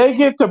 if they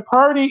get to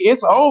Purdy,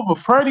 it's over.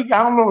 Purdy,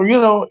 I don't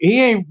know.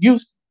 He ain't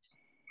used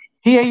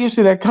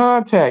to that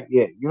contact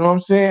yet. You know what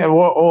I'm saying?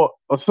 Or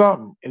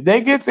something. If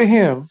they get to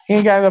him, he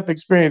ain't got enough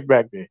experience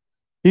back there.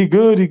 He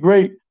good, he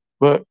great,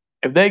 but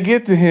if they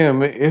get to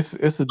him,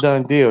 it's a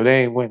done deal.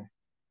 They ain't winning.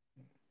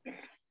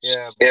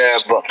 Yeah, Yeah,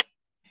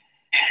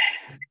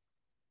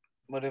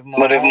 but if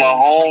but if Mahomes can't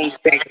Mahomes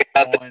get can't nothing get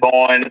nothing going,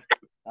 going,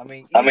 I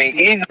mean, I mean, easily,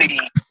 easily,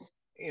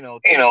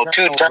 two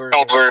two turnovers,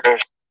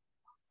 turnovers,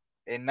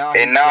 and now and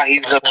he's now gonna he's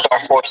start gonna forcing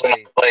start them forcing the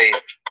plays, plays,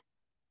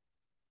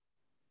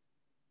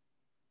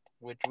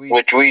 which we've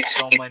which seen we've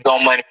so seen many so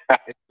many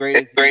times. as great As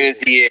as he great as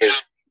is. he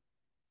is.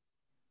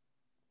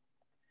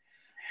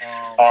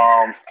 Um,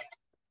 Um,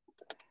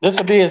 This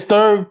will be his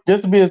third.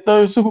 This will be his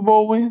third Super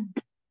Bowl win.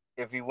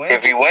 if he if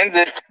wins he it, wins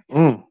it,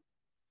 Mm.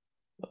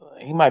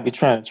 He might be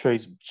trying to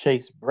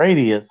chase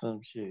Brady or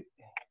some shit.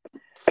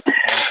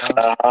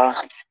 uh uh-huh.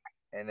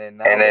 and then And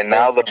now the then now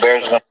Bears the gonna Bears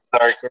start, gonna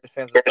start. Bears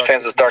fans will Bears start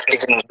fans will kicking start themselves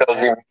kicking even themselves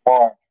more. even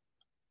more.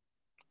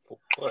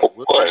 What What?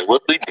 we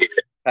What we did?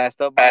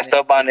 passed up on Passed him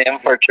up for on him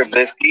for Trubisky.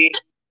 Trubisky.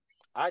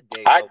 I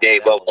gave I up on gave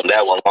that up one on a long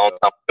that one time a long ago.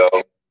 time ago.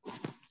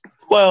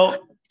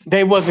 Well,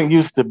 they wasn't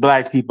used to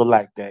black people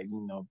like that.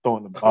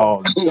 Throwing the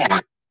ball and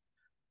shit.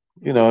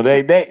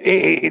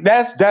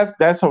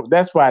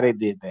 That's why they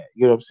did that.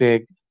 You know what I'm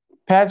saying?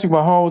 Patrick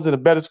Mahomes in a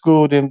better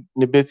school than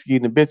Nabisky.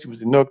 Nabisky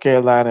was in North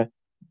Carolina.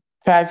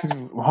 Patrick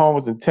Mahomes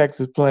was in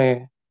Texas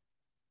playing.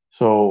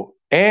 So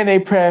and they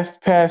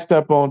passed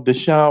up on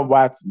Deshaun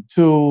Watson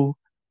too,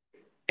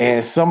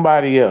 and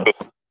somebody else.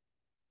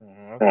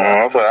 That's what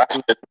I That's what said. I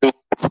said too.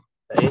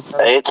 Anytime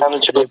the Anytime the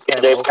Trubisky, they Trubisky,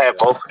 pat they both of pat them.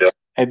 both of them.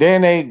 And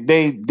then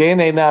they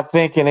not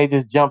thinking they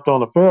just jumped on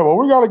the field. Well,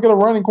 we got to get a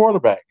running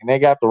quarterback, and they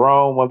got the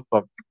wrong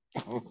motherfucker.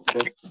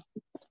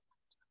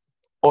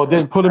 Or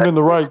didn't put him in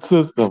the right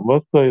system.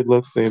 Let's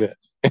say that.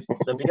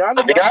 To be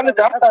To honest, be I'm kind honest, of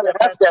I'm happy kind of that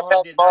happy Patrick that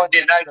Mahomes Patrick did Mahomes not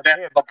did get not into the get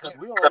Bears because because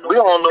we don't know we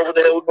what they don't were know going what to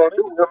the hell do we're with him gonna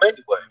do with him anyway.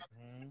 anyway.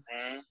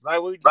 Mm-hmm.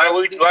 Like what we just Like did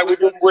we with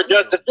just Justin with Fields.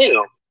 Justin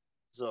Fields.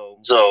 So,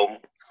 So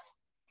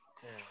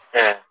yeah.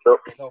 yeah. So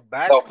So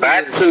back so to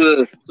back the to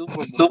the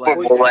Super Bowl Super at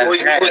Who, Bowl hand. at who, who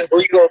you hand. gonna Who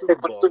pick you for the gonna pick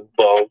Super for the Super Bowl?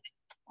 Bowl?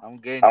 I'm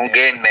getting I'm there,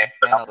 getting but there,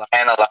 I'm but I'm analyzing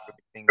analyzing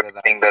everything that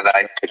I everything that picked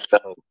I up. picked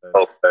up. Okay.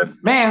 Okay.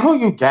 Man, who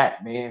you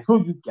got, man?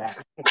 Who you got?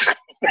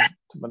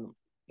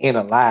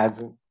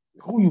 Analyzing.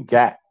 Who you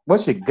got?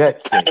 What's your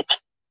gut say?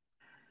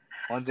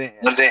 One thing,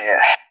 And then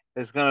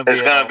it's gonna be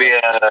it's gonna a be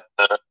a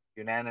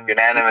unanimous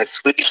sweep. unanimous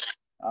sweep.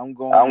 I'm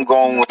going I'm with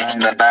going the with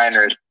the Niners.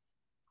 Niners.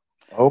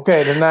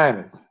 Okay, the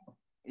Niners.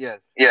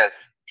 Yes, Yes.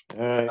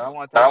 All right. but I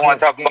want to But talk I want about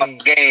to the talk about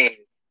the game. game.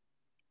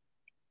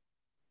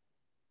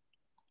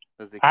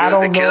 Does it I kill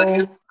Does it don't you? kill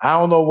you? know. I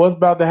don't know what's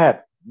about to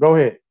happen. Go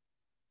ahead.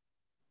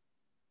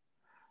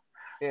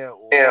 Yeah.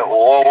 Yeah. Well, one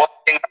Well, thing one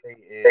thing I say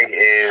I say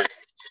is is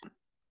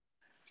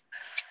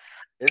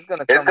it's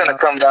gonna it's come gonna down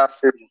come to down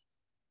to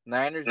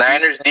Niners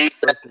Niners defense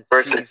defense versus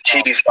versus Chiefs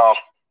Chiefs offense. offense.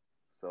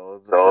 So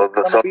it's So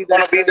gonna be it's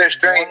their gonna be their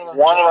strength. One strength. of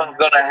them's One of gonna them's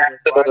have gonna to have rise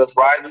to above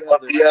rise the above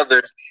other the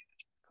others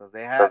because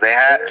because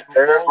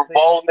they're both in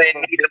both need in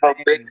of a need big of a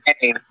big game.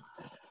 game.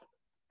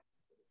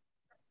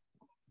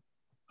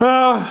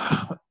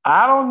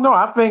 I don't know.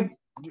 I think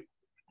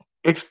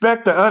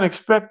expect the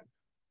unexpected.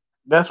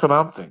 That's what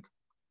I'm thinking.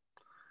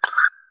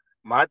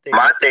 My thing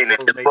My is the thing is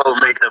Bills the make the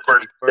Bulls make first the play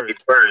first play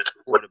first first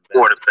before with the the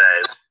best.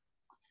 quarterback.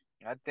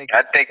 I think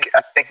I I think think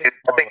I I think think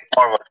I more of think a it's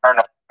more of a turnover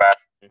turnover battle.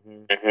 battle.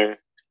 Hmm. Mm-hmm.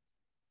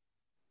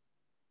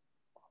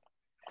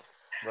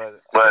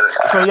 But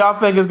But So y'all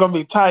think it's gonna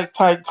be tight,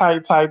 tight,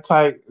 tight, tight,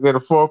 tight. Then the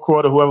fourth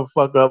quarter, whoever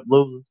fuck up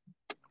loses.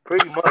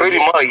 Pretty much, pretty yeah.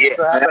 much, that's yeah.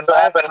 what That's happened what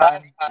last happened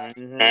last time. time.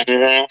 Hmm.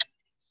 Mm-hmm.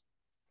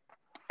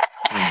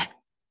 Hmm.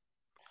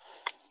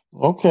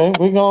 Okay,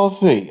 we're gonna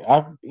see.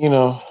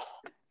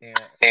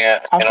 Yeah, Yeah,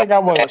 I think I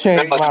you know want to what's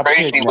that change was my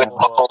crazy? pick crazy with now.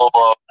 Buffalo.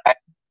 Buffalo.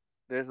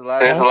 There's a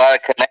lot of There's a Huh? lot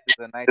of connections connections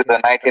to the to the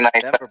 1997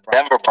 Denver 1997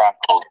 Denver Broncos.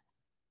 Broncos.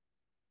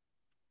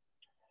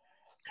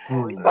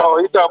 Oh, you Hmm. talking Oh,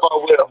 you about talk with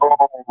about with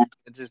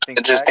Interesting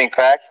fact. interesting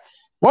fact?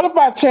 What if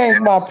I change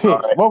my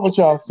pick? Alright. What would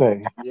y'all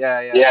say?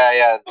 Yeah. Yeah,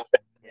 yeah,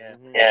 Yeah.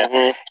 hmm yeah.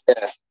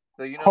 Yeah.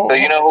 So you know So who's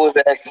you Who? the know ex who's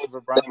the ex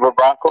Denver Denver Broncos?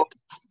 Broncos?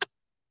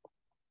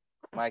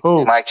 Mike Who?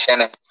 Shanahan. Mike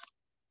Shanahan.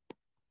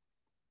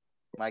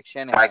 Mike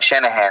Mike Shanahan.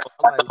 Shanahan.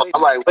 I'm like, wait a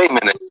I'm minute. like, wait a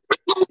minute.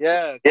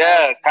 Yeah,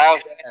 Kyle Yeah, Kyle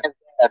Shanahan's dad. Shanahan's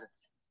dad.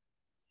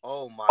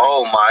 Oh my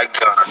Oh my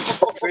God.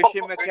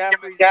 Christian Christian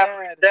McCaffrey's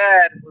McCaffrey's dad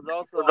dad was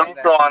also was on also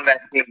that on team.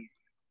 that team.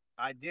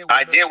 I did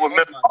I remember. did Oh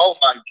remember. my. Oh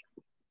my.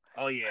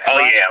 Oh yeah. Oh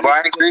Brian yeah,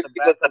 Brian Griese was the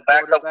Griese was the backup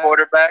backup quarterback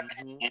quarterback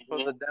Hmm. for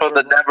the for Denver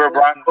the Denver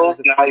Broncos. Now he's Broncos.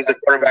 the Now he's the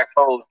quarterback coach quarterback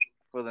coach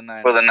for the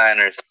for the Niners.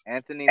 Niners.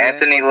 Anthony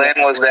Lynn Anthony Lynn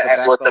was was the the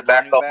backup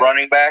running backup back,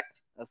 running back,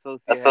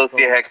 associate head associate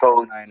coach head for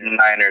the coach for the Niners.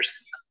 Niners.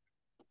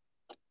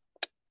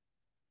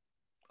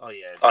 Oh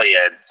yeah. Oh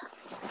yeah.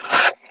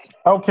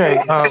 Okay.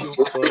 This is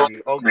too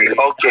funny. Okay.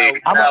 Okay, Now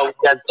we I'm. got A, now we the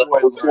whole got the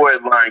whole storyline.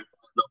 storyline.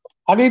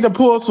 I need to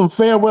pull some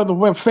fair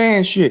weather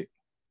fan shit.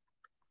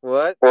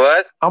 What?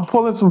 What? I'm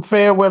pulling some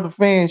fair weather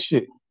fan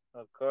shit.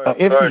 Of course.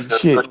 Of course, Iffy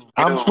shit.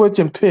 I'm you.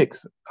 switching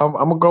picks. I'm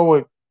gonna go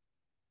with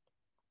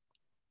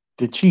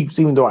the Chiefs,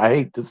 even though I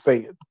hate to say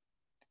it.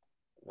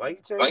 Why you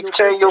Why change you your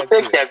change pick your that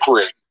pick quick? that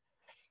quick?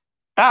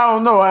 I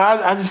don't know.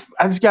 I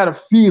just got a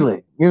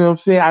feeling. You know what I'm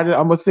saying?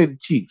 I'm gonna say the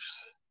Chiefs.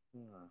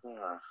 Hmm.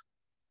 Hmm.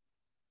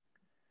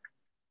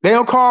 They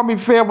don't call me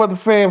fair weather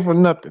fan for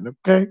nothing.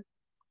 Okay.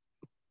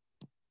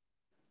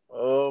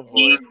 Oh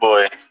boy. Oh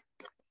boy.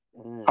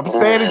 I'm Mm.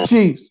 saying the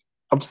Chiefs.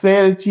 I'm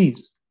saying the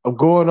Chiefs. I'm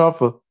going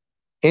off of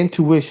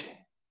intuition.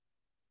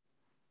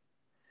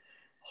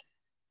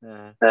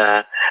 Uh,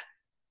 Uh,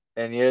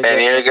 and you're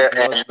and good. you And got you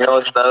know and what's you know another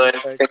what's the other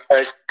interesting fact? interesting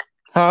fact?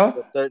 Huh?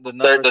 The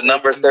number The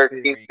number 13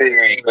 13 theory with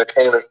theory Taylor with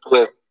Taylor Swift.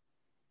 Swift.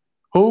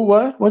 Who?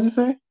 What? What'd you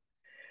say?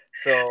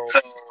 So So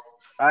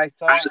I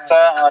I saw on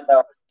saw on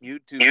a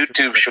YouTube YouTube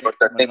short, I think short,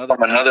 I from think another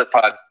from another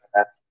podcast,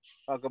 podcast,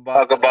 talk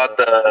about talk about the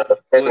the Taylor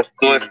Taylor Swift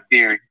Swift theory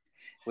theory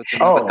with the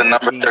number with the Oh,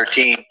 number 13.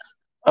 13.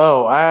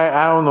 oh,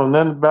 I don't know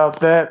nothing about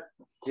that.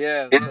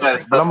 Yeah. Yeah, So so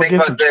think But I'm about gonna think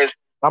get this. about some. this.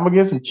 I'm gonna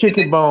get some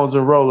chicken bones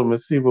and roll them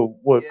and see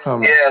what Yeah.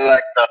 comes. Yeah,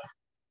 like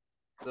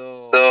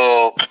So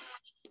so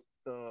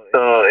so in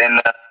so the in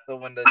the so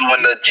when the so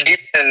when Chiefs the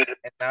Chiefs and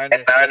and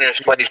Niners played Niners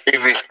played previously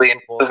in the previously in Super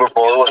the Bowl, it Super was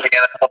the Bowl, it was NFL the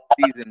NFL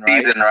season,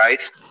 right? season,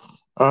 right?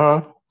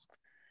 Uh huh.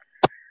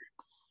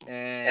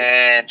 And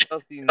And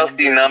Chelsea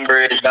Chelsea number is number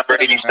number is number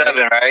 87, right?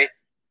 87, right?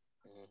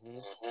 Hmm.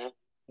 Mm-hmm.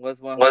 What's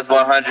What's 100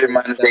 minus 100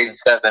 minus 87?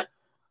 87?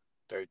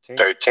 13.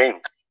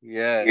 13.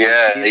 Yeah, you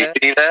Yeah, see you that?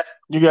 see that?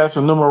 You got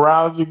some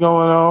numerology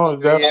going on.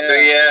 Is that Yeah,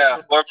 Yeah,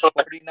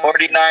 49ers,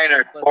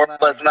 49ers, 4 plus 4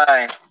 plus 9.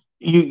 9.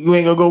 you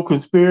ain't gonna go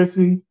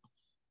conspiracy?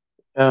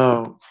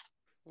 Um,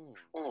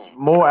 Hmm.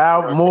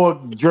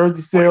 more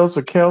jersey sales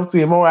for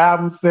Kelsey and more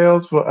album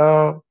sales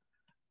for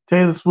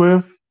Taylor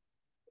Swift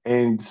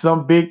and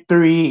some big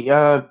three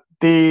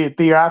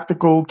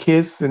theatrical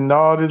kiss and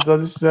all this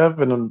other stuff,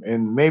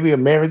 and maybe a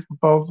marriage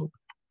proposal.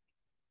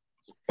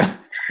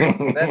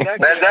 That's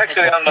That's actually on the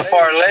actually on the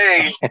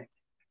parlay. parlay,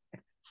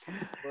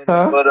 But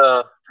Huh? but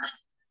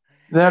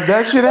Now if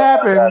that shit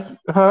happens,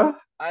 huh?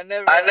 I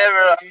never I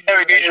never usually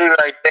like usually that.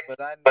 like that,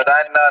 But I but know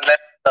I know that,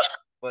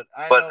 but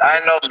I but know I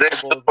this know Super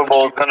this Bowl is Super gonna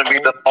Bowl be is the gonna be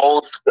the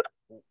most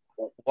most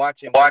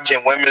watching women's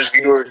watching women's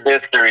viewers viewers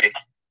history. history.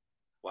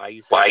 Why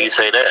you say Why that? you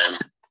say that?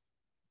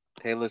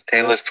 Taylor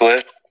Taylor Swift.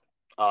 Swift?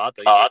 Oh, I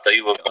thought Oh, you I were thought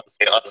you were gonna say going to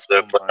say Usher, but Usher,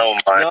 never but mind. no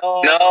mind.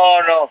 No,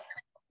 No,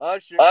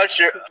 Usher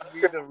Usher could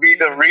be could the be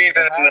the reason in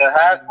reason the in the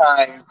halftime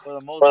halftime for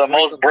the most for the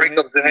most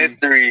breakups in breakups in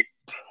history. history.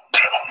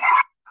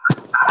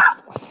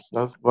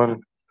 That's funny.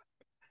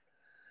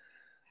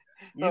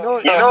 You know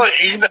You you know, know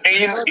you know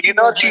you know you she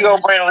know gonna she bring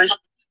gonna bring at least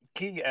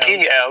key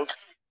key else.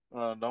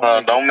 else. Don't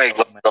make Don't make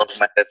love those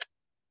mad.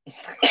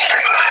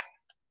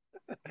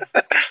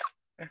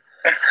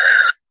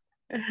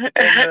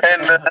 and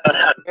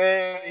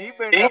And and he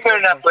better he not better play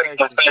not play Confession.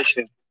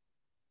 Confession.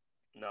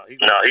 No, he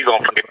No, gonna he play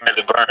gonna Let play It Let Burn.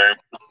 It Burn.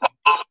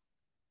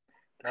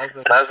 That's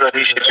what he That's should what do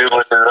he with should the do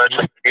with rest the of rest his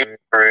of his career.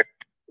 career.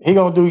 He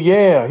gonna do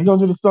yeah. He gonna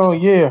do the song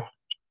yeah.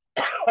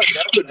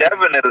 Definitely.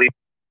 Definitely.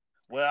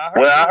 Well, I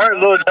heard Well, I Lil heard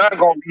Jon Lil gonna Jon be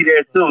gonna there be too,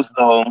 there too,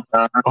 so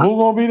so Who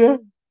gonna be there?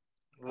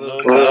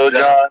 Lil Lil Lil Jon.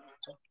 Jon.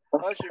 Jon.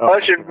 Usher Oh,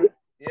 Usher, okay.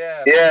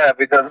 yeah, yeah,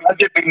 because because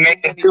Usher be Usher be making too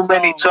making many too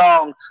many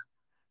songs songs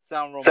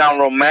sound sound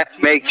romantic,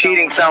 romantic, make sound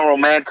cheating sound romantic.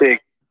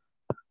 romantic.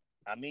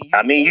 I mean,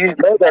 I you mean, know you that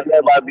know that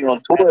everybody be on everybody be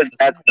on tours after tours the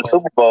after Super the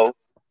Super Bowl. Bowl.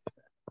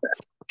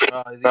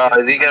 Is he gonna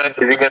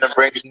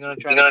Is he gonna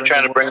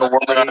try to bring a on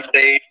woman on stage?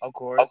 stage? Of Of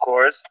course,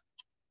 course,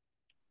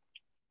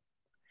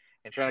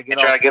 and trying to get and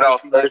all try to get all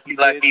flirty like thirsty he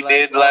like did he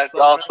last did all last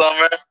all summer. I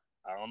summer.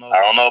 don't know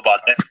I about don't know that. about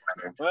that.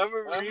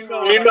 Remember, you know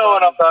what You I'm know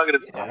what I'm talking. talking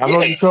Yeah, about? I know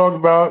what Yeah. you're talking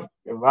about.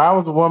 If I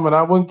was a woman,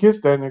 I wouldn't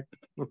kiss that nigga.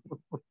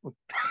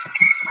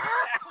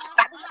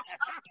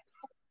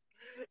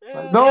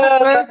 Like, no,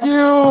 thank you,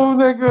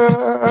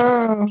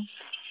 nigga.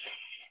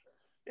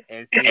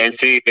 And And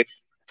see, see,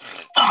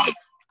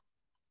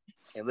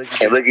 and look at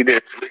and this. look at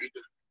this.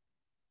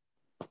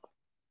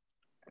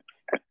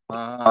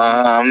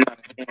 I'm not.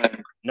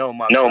 Um, No,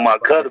 my no, cousin my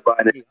buying cousin it for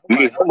buying it me. for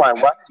me. I'm like,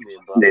 what?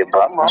 But Yeah,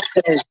 but I'm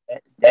saying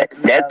that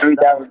three that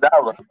thousand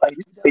dollars. $3,000. Like,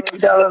 you pay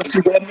 $3 to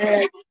see that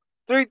man.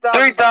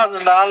 $3,000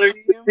 $3,000 to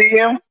see to him. see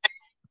him.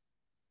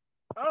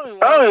 I don't even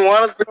I want only to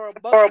want to for a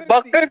buck for a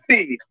buck 50.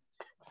 50.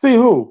 See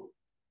who?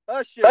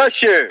 Usher.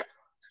 Usher.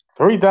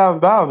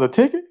 $3,000 a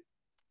ticket?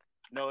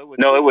 No, it was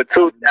No, it two was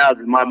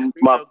thousand. $2,000. My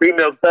My female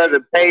female cousin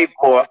cousin paid paid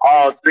for for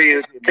all all three three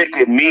of of the the tickets.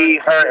 tickets. Me, Me,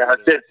 her, her, and and her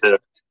her sister. sister.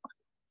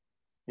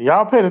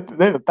 Y'all paid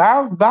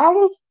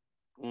 $1,000?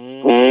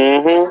 Mm-hmm.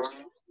 Mm-hmm.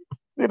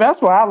 See,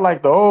 that's why I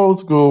like the old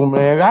school,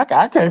 man.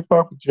 I can't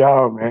fuck with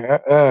y'all,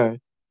 man.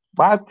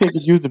 My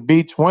ticket used to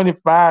be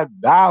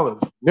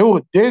 $25. New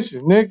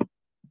edition, nigga.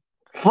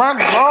 Front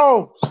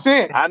row,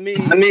 shit. I I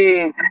mean,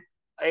 mean,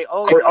 hey,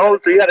 oh, so you got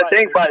to you think got to about it.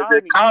 think The about it. The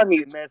economy economy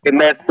get messed get up.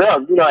 messed You know,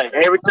 up. You know,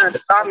 every time the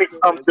economy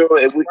comes through,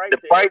 price the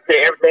to price to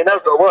everything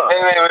else everything go else up.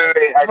 go up.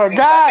 Wait. I But think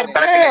I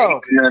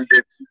goddamn, can a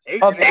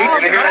Asian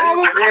thousand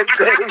dollars?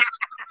 $1,000.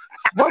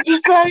 What'd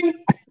you say?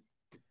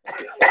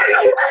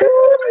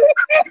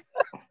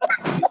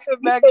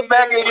 Back in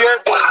Back your in your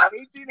time,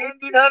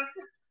 1800. 1800.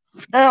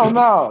 Hell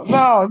no.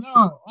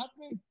 I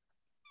think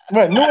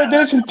what new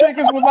edition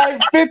tickets were like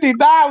 $50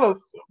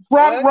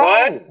 front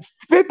What? row.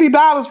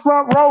 $50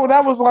 front row.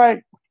 That was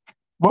like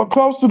well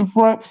close to the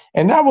front,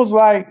 and that was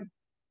like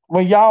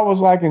when y'all was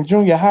like in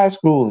junior high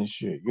school and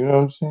shit. You know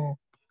what I'm saying?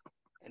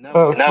 And that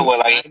Uh, was And that so- was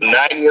like 90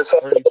 90 or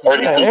something, early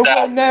 2000. yeah, it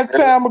wasn't 32,000. that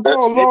time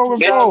ago, long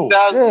Yeah, ago.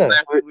 2000. Yeah.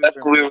 That's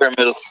when we were in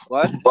middle.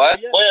 What? Well, What?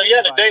 yeah, the Well, thing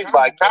yeah, the about things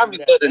like economy economy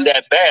wasn't wasn't that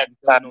that bad bad.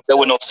 because there was There no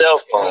were no cell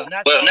cell phone. phones. Well,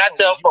 Well, not not cell phone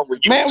cell was phone. used We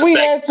to used back Man, to we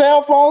back. had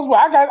cell phones.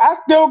 I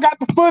still got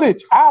the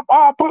footage.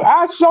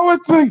 I show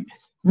it to you.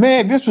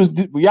 Man, this was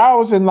y'all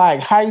was in like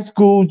high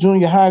school,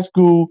 junior high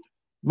school.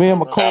 Me and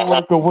my then.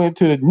 coworker went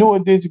to the New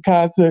Edition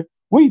concert.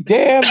 We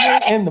damn near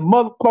in the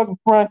motherfucking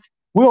front.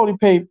 We only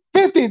paid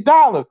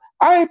 $50.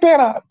 I ain't paying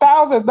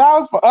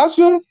 $1,000 for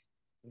Usher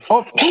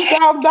or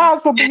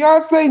 $2,000 for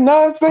Beyonce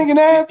non-singing Did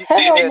ass. you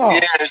Hell Yeah, no.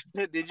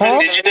 yeah. did you Huh?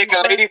 take Did a you lady take a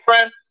friend? lady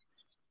friend?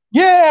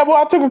 Yeah, well,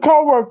 I took a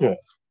coworker.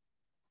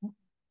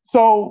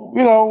 So,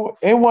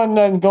 it wasn't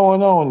nothing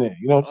going on there.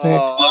 You know what I'm saying?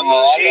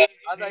 Oh,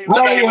 I thought you We were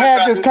already trying to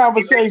had do this some yoga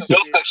conversation.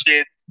 shit.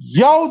 Shit.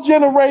 Your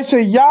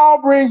generation,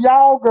 y'all bring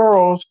y'all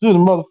girls to the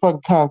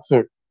motherfucking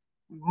concert.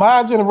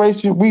 My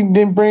generation, we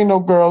didn't bring no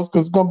girls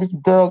because it's gonna be some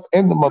girls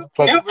in the You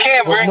motherfucker You can't bring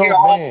can't your with bring no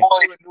your man. homeboys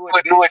homeboys to a new to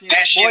a new edition and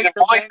edition boys and to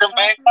boys band to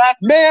bang concert. concert.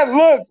 Man,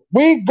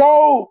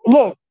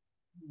 look,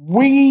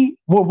 we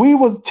when we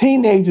was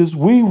teenagers,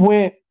 we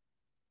went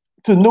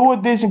to New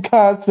Edition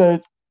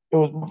concerts. It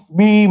was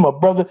me, my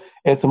brother,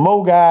 and some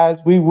more guys.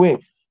 We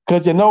went.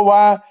 Cause you know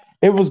why?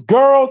 It was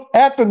girls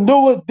at the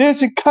New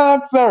Edition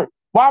concert.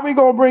 Why we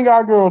gonna bring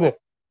our girl there?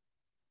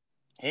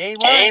 He ain't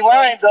He lying, ain't though.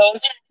 lying, though.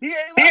 He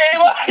ain't He lying,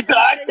 ain't though. I lying, though. can't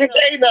I say can't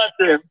say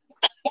nothing. nothing.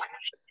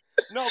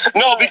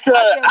 No, because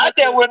I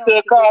just went to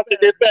a concert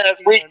this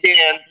past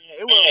weekend.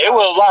 It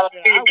was a lot of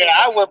female.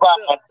 I went by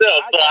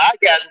myself, so I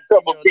got a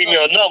couple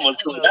female numbers.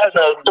 So that's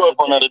another story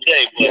for another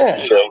day. But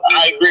Yeah.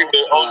 I agree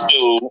with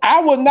Osu. I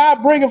would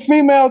not bring a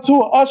female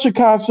to an Usher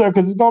concert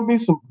because it's gonna be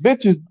some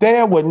bitches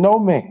there with no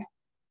man.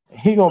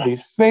 He gonna be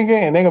singing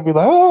and they gonna be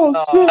like, oh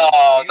shit. No.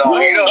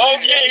 Yeah.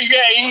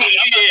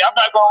 I'm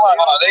not gonna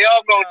lie. They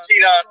all gonna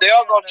cheat on. They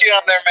all gonna cheat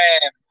on their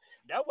man.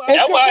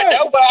 That's why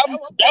I'm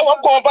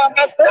going by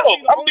myself.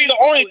 I'm be the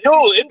only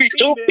dude. It be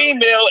two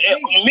female and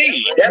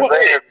me. That's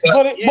it.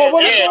 But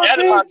what it's that's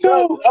gonna my be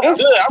too,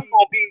 good. I'm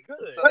gonna be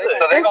good.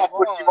 So they gonna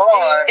put you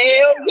on.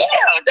 Hell yeah,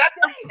 that's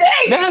the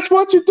day. that's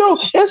what you do.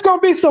 It's gonna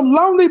be some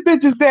lonely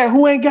bitches there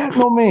who ain't got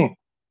no man.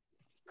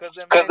 Cause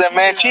that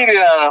man cheated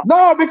on them.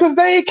 No, because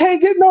they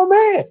can't get no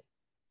man.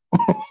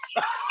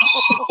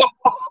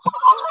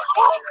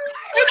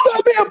 It's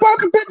gonna be a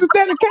bunch of bitches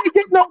there that can't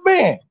get no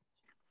man.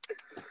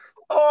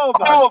 Oh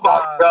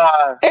my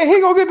God. And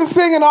he gonna get to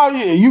singing all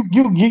year. You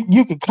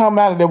can come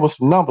out of there with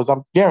some numbers.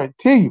 I'm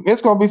guarantee you.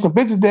 It's gonna be some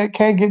bitches that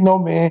can't get no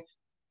man.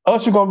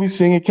 Usher gonna be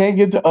singing, can't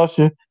get to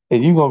Usher,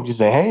 and you gonna just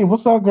say, "Hey,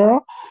 what's up,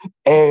 girl?"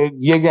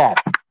 And you got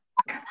it.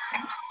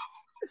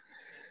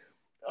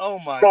 Oh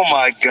my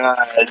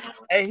God.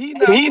 And he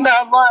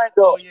not lying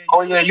though.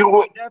 Oh yeah, you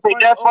would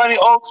think that funny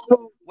old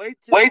school. Wait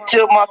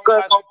till my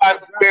cousin go buy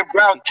the Chris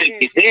Brown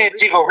ticket. Then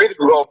she gonna really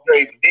go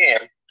crazy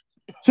then.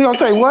 She gonna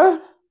say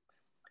what?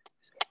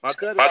 My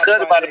cousin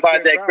about to buy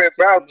that Chris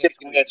Brown ticket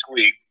next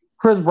week.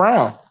 Chris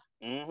Brown.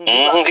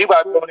 Mm-hmm. He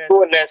about to go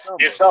doing that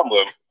this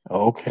summer.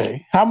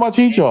 Okay. How much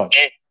he charge?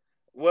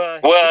 Well,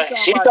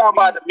 she talking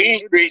about the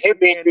mean street. He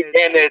been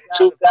in at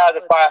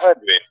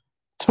 2,500.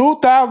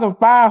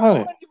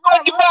 2,500.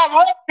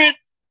 2,500.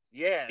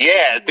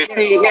 Yeah, to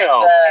see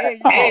him.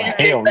 And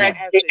you get back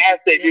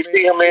after you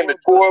see him in the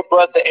tour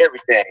bus and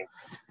everything.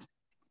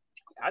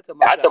 I told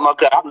my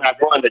God, I'm not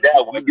going to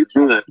that one. You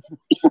good?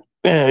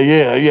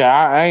 Yeah.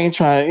 I ain't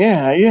trying.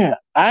 Yeah.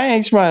 I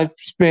ain't trying to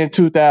spend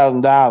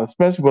 $2,000,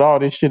 especially with all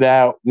this shit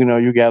out. You know,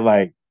 you got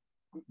like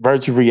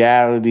virtual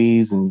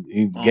realities and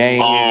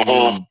games.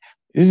 And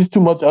it's just too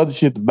much other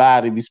shit to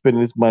buy to be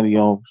spending this money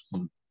on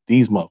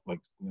these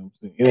motherfuckers. You know what I'm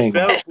saying? It ain't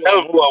gonna.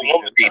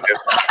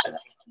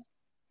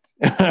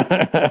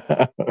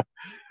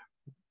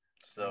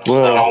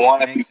 Well, I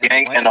want to be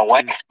gang in a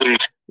white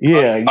suit.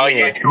 Yeah. You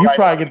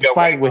probably get to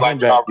fight with him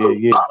back there.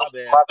 Yeah.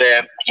 My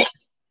bad.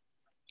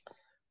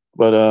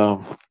 But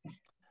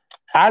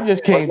I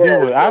just can't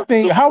do it. I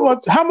think how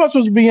much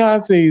was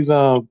Beyonce's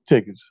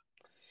tickets?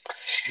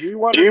 Do you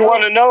want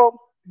to know?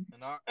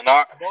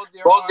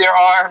 Both their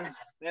arms,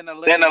 then a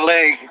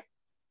leg.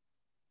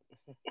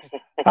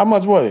 How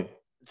much was it?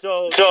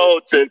 So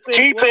the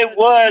cheapest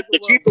was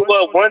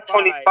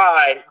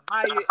 125.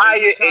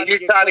 Higher, and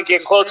you trying to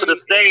get closer to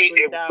stage,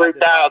 it was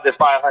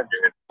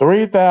 3,500.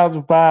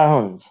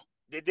 3,500.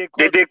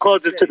 They did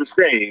closer to the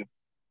stage.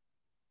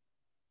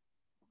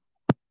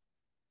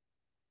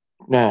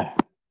 Nah.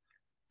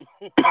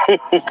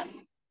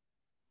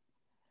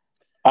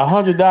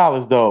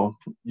 $100 though,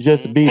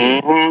 just to be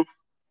there.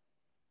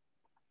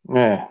 Mm-hmm.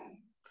 Yeah.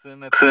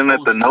 Sitting at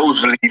the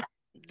nosebleed.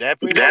 That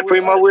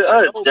pretty much with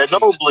us. That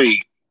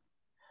nosebleed.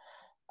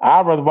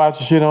 I'd rather watch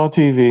the shit on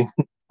TV.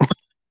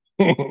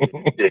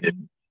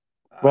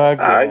 But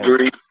I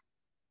agree.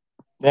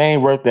 They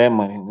ain't worth that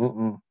money.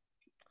 No,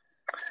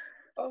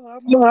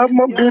 I'm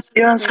a good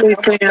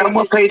Beyonce fan. I'm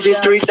gonna pay this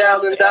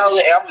 $3,000.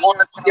 I'm going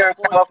to see her in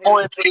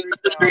California. Pay the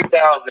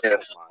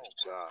 $3,000.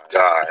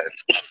 God,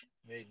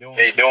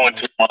 they doing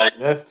too much.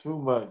 That's too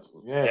much.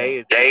 Yeah,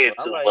 they is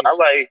too much. I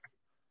like.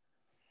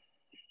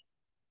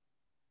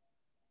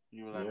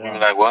 You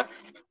like what?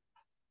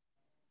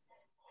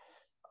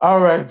 All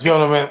right,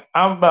 gentlemen.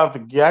 I'm about to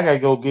get. I gotta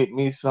go get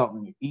me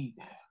something to eat.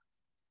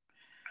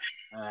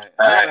 All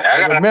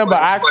right. Remember,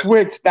 I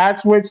switched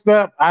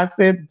up. I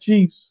said the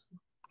Chiefs.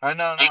 I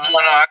know. I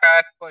got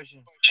a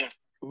question.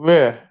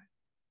 Yeah.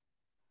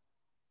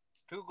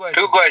 Two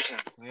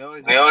questions. We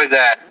always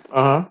ask.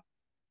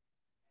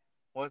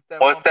 What's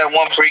that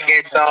one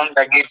pregame song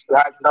that gets you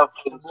hyped up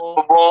for the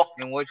Super Bowl?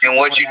 And what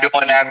you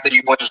doing after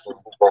you win the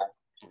Super Bowl?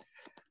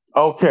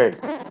 Okay.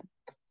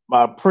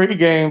 My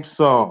pregame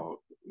song,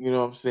 you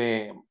know what I'm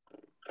saying?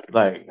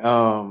 Like,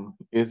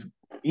 it's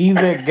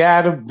either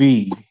gotta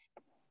be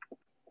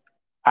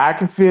I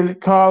Can Feel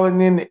It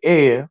Calling in the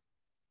Air,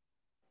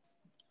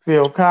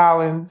 Phil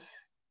Collins.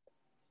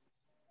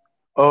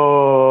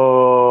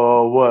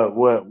 Oh,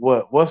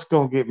 what's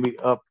gonna get me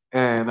up?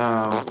 And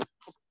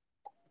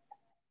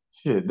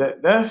shit,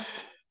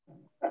 that's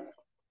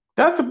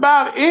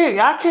about it.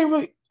 I can't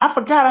really. I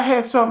forgot I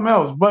had something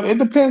else, but it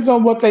depends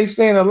on what they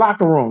say in the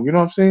locker room. You know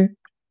what I'm saying?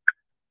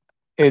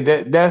 And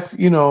that's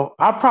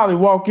I'll probably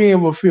walk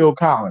in with Phil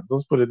Collins.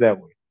 Let's put it that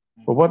way.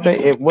 But what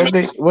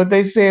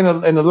they say in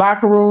the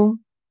locker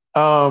room,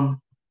 I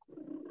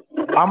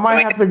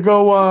might have to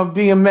go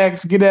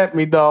DMX, get at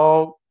me,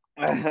 dog.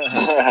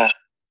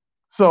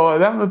 So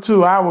that's the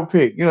two I would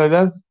pick.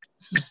 That's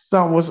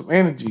something with some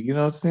energy. You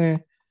know what I'm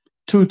saying?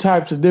 Two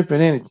types of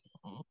different energy.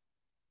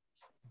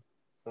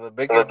 the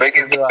The biggest game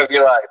biggest of game your of life.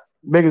 your life.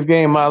 Biggest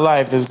game of my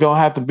life is gonna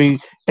have to be,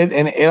 and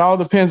it all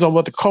depends on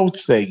what the coach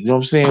say. You know what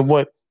I'm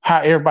saying?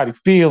 How everybody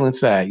feel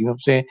inside. You know what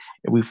I'm saying?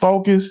 If we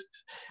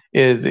focused,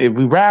 is if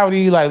we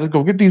rowdy, like let's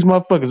go get these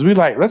motherfuckers. We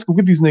like let's go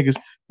get these niggas.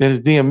 Then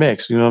it's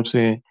DMX. You know what I'm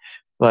saying?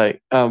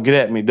 Like get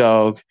at me,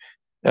 dog.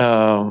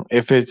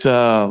 If it's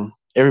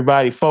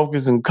everybody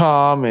focused and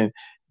calm and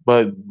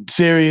but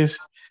serious,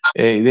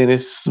 then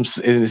it's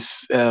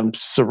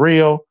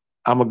surreal.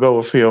 I'm gonna go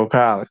with Phil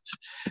Collins.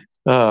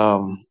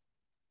 Um,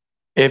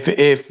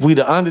 if we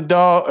the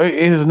underdog,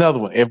 here's another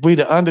one. If we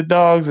the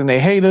underdogs and they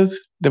hate us,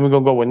 then we're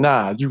gonna go with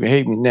Nas. You can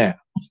hate me now.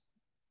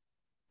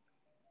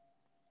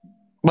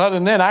 But other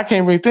than that, I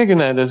can't really think of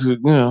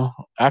that.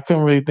 I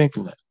couldn't really think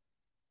of that.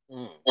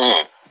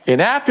 Mm.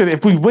 And after,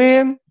 if we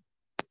win,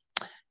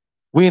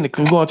 we're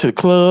going to the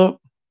club.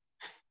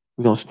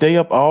 We're gonna stay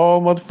up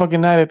all motherfucking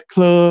night at the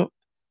club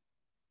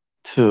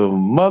till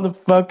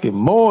motherfucking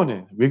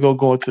morning. We're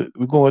going to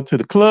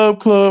the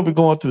club. We're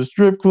going to the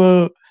strip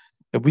club,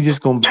 and we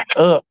just gonna be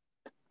up,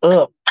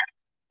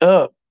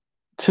 up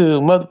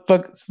till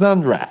motherfucking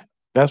sunrise.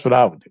 That's what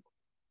I would do.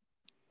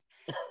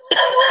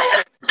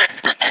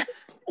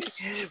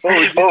 What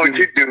What would would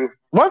you you do? do?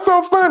 What's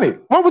so funny?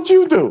 What would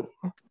you do?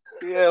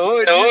 Yeah, what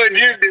would What you would do?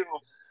 you do?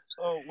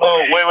 Oh,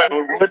 Oh,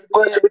 wait. What's the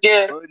question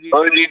again? What would you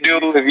What do would you if your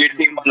do if your team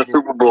team won won the the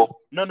Super Super Bowl? Bowl?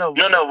 No. No,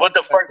 What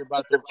the what first the question first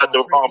about question the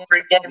about the pregame?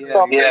 pregame Yeah,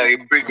 song? your Yeah, your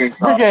pregame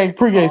song. pregame song.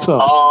 Pregame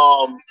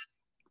song.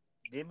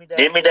 Give me that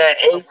Give me that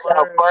A$AP A$AP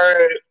Ferg.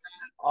 Ferg.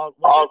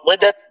 What that What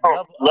song? that song?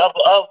 Level up.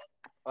 Level up.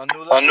 A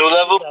new A level. new New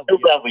level. level, New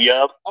yo. level,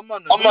 yup. I'm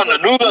on the I'm new on the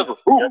level. new level.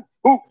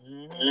 Ooh, ooh.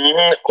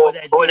 Mm-hmm. Or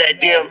that Or that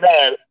DMX.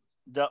 DMX.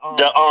 The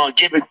The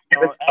give it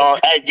give it X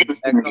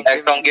to me. don't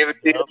X give it don't to give me, it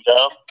to you, yup.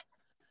 yup.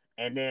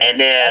 And And then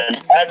then after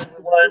we won after we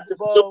to the won Super to the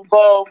Super Bowl,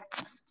 Bowl,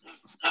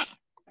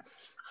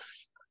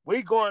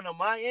 we going to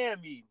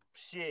Miami.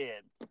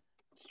 Shit.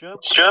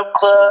 Strip strip club,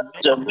 club,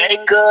 Jamaica.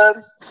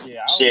 Jamaica. Shit,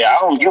 I don't Shit, give I a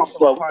don't give fuck. a We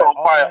gonna fuck. We party gonna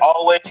all the party way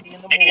all the way to 3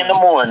 in the 3 in the morning.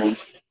 morning.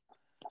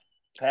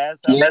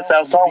 Pass out Yes, on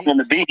out the song on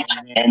the beach, beach,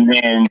 and and then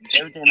then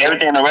everything the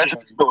rest everything of the the rest of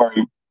the story.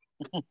 story.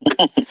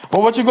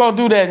 Well, what you gonna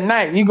do that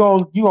night? You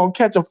gonna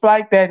catch a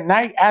flight that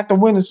night after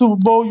winning the Super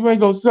Bowl? You ain't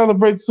gonna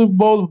celebrate the Super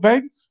Bowl in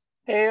Vegas?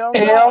 Hell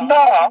no, Hell no,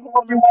 I I don't don't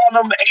want be to one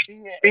of be them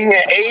being being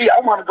A. I want eight. to I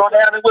go want to down go with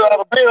down all and the with all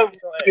bills the and bills. kill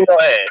your You ass. know,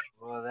 ass.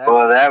 Well, that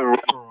Well, ruined that my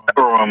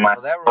ruined my.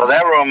 well, that Well,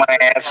 that ruined ruined my my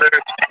answer. answer.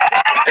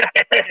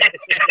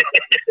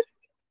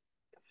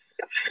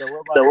 So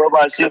what So, about what you?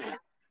 about you?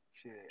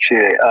 Shit.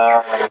 Shit.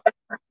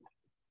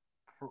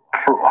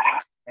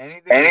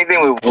 Anything with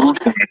Anything Wu with Wu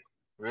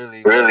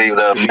really really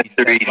the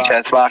mystery mystery chess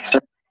chess boxing. boxer.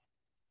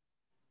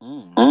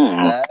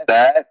 That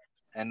That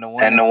and the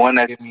one and that's the one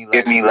gonna that's get me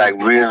get like me like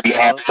really really amped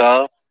up. amped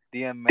up.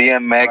 DMX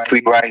DMX right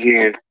week here. right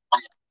here.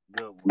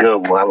 Good one. Good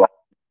one. I like.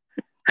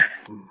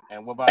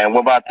 And what about And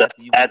what about the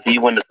after you win the after you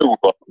Super win the Super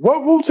Bowl?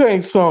 What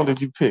Wu-Tang song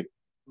did you pick?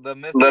 The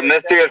The mystery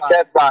of chess mystery of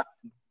chess boxing.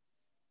 boxing.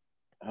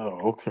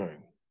 Oh, okay.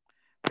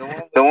 The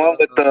one The with one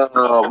with the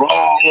raw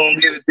raw won't give it won't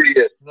to give you. it to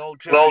you. No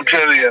No trivia.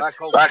 trivia. Like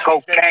Like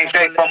cocaine straight cocaine from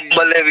straight from Bolivia.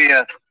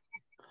 Bolivia.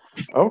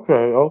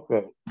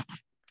 Okay.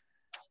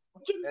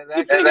 That's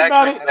You That's think actually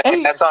about actually it? that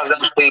Ain't song's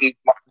actually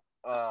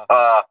uh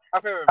uh my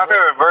favorite my verse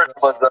favorite verse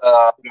was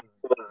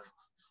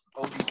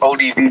ODB.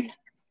 ODB.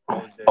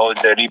 Oh dirty Oh,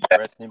 bastard. dirty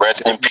Rest in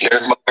rest peace. in peace.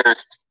 There's my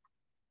verse.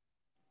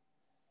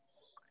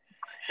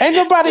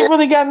 nobody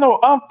really got no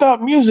umped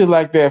up music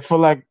like that for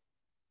like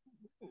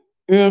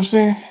you know what I'm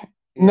saying?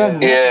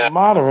 Nothing, Yeah. Yeah.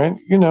 modern.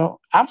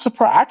 I'm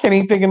surprised. I can't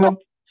even think of no.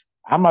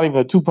 I'm not even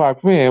a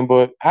Tupac fan,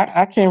 but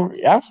I can't.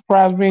 I'm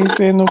surprised we ain't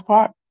saying no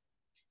Pac.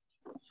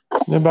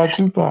 Nothing about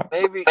Tupac.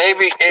 Maybe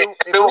Maybe if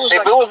it was if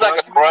like it a was like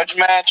a grudge grudge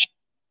match, match,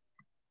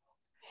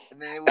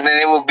 and then it and would then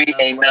be it would ain't be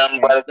nothing ain't but a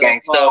nothing but a gangsta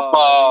gangsta party.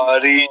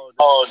 party. All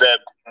that. All that.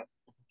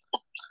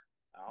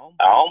 I don't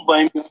I blame don't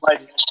blame you like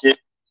that shit.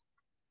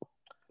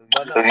 you.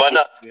 But no. But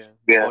no, Yeah.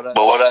 yeah. But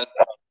But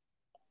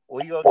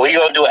what you gonna what do you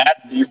gonna after do you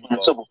after win the you Super win the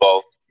Bowl? Super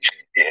Bowl?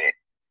 Yeah. Yeah.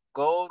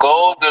 Go to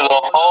Go the to the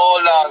whole Las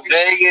whole Las Vegas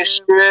Vegas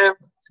strip strip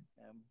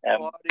and and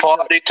party till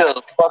party till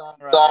the fucking fucking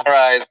sunrise.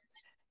 sunrise.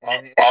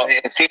 And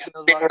And see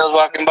females females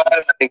walking by walking by.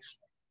 Like,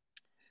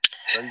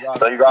 so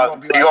so you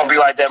gonna be you like gonna that be movie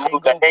like that movie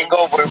that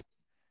Hangover. hangover.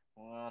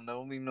 Well, there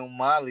won't be no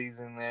Molly's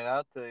in there,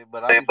 I'll tell you.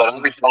 But I'll be But I'll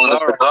smoking be a smoking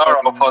cigar a all cigar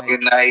all fucking night,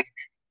 fucking night.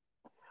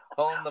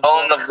 holding the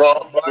On the go,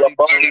 Lombardi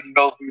Lombardi trophy.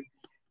 trophy.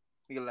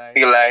 Be like,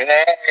 Be like,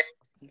 hey,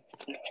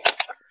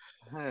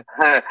 hey,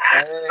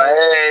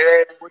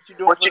 hey, what you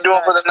doing what for you the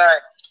doing night? for the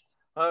night?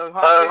 Hop in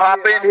Hop here, in hop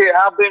here, in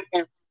hop here. in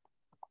here.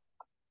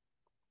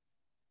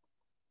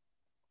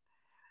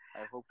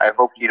 I hope she I don't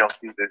hope see you this. don't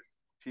see this.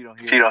 She don't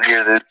She hear don't this.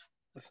 hear this.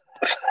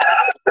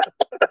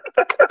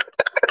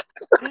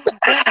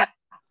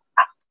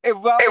 If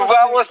I If was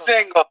I was single,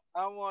 single,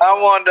 I I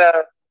want want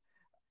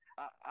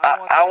I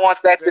want I that to want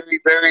be that to very be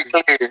very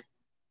clear. clear.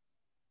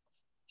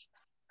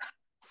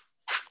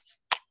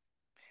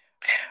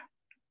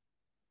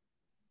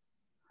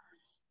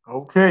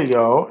 Okay,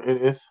 y'all.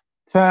 It's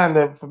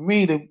time for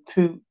me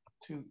to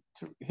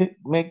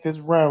make this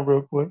run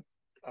real quick.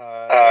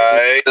 Alright,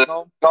 Alright,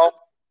 no, no,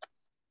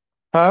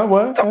 Huh?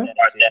 What? Don't Huh?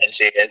 watch that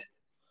shit.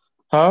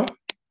 Huh?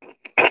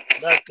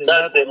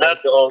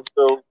 Nothing, Old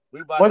school.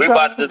 We about What's We to up?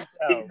 about to peace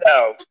peace out.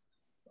 out.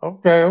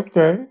 Okay,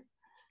 okay.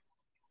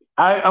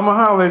 I'm gonna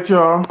holler at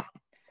y'all.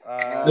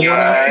 And when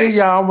I see Alright.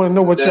 y'all, I want to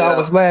know what y'all Yeah.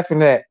 was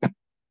laughing at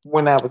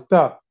when I was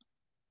talking.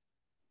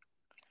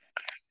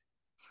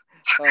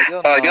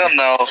 You'll Oh, know. you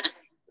know.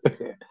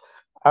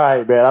 All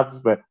right, man. I'm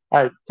just, all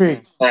right,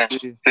 peace. Yeah.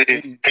 Peace.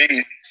 Peace.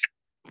 Peace.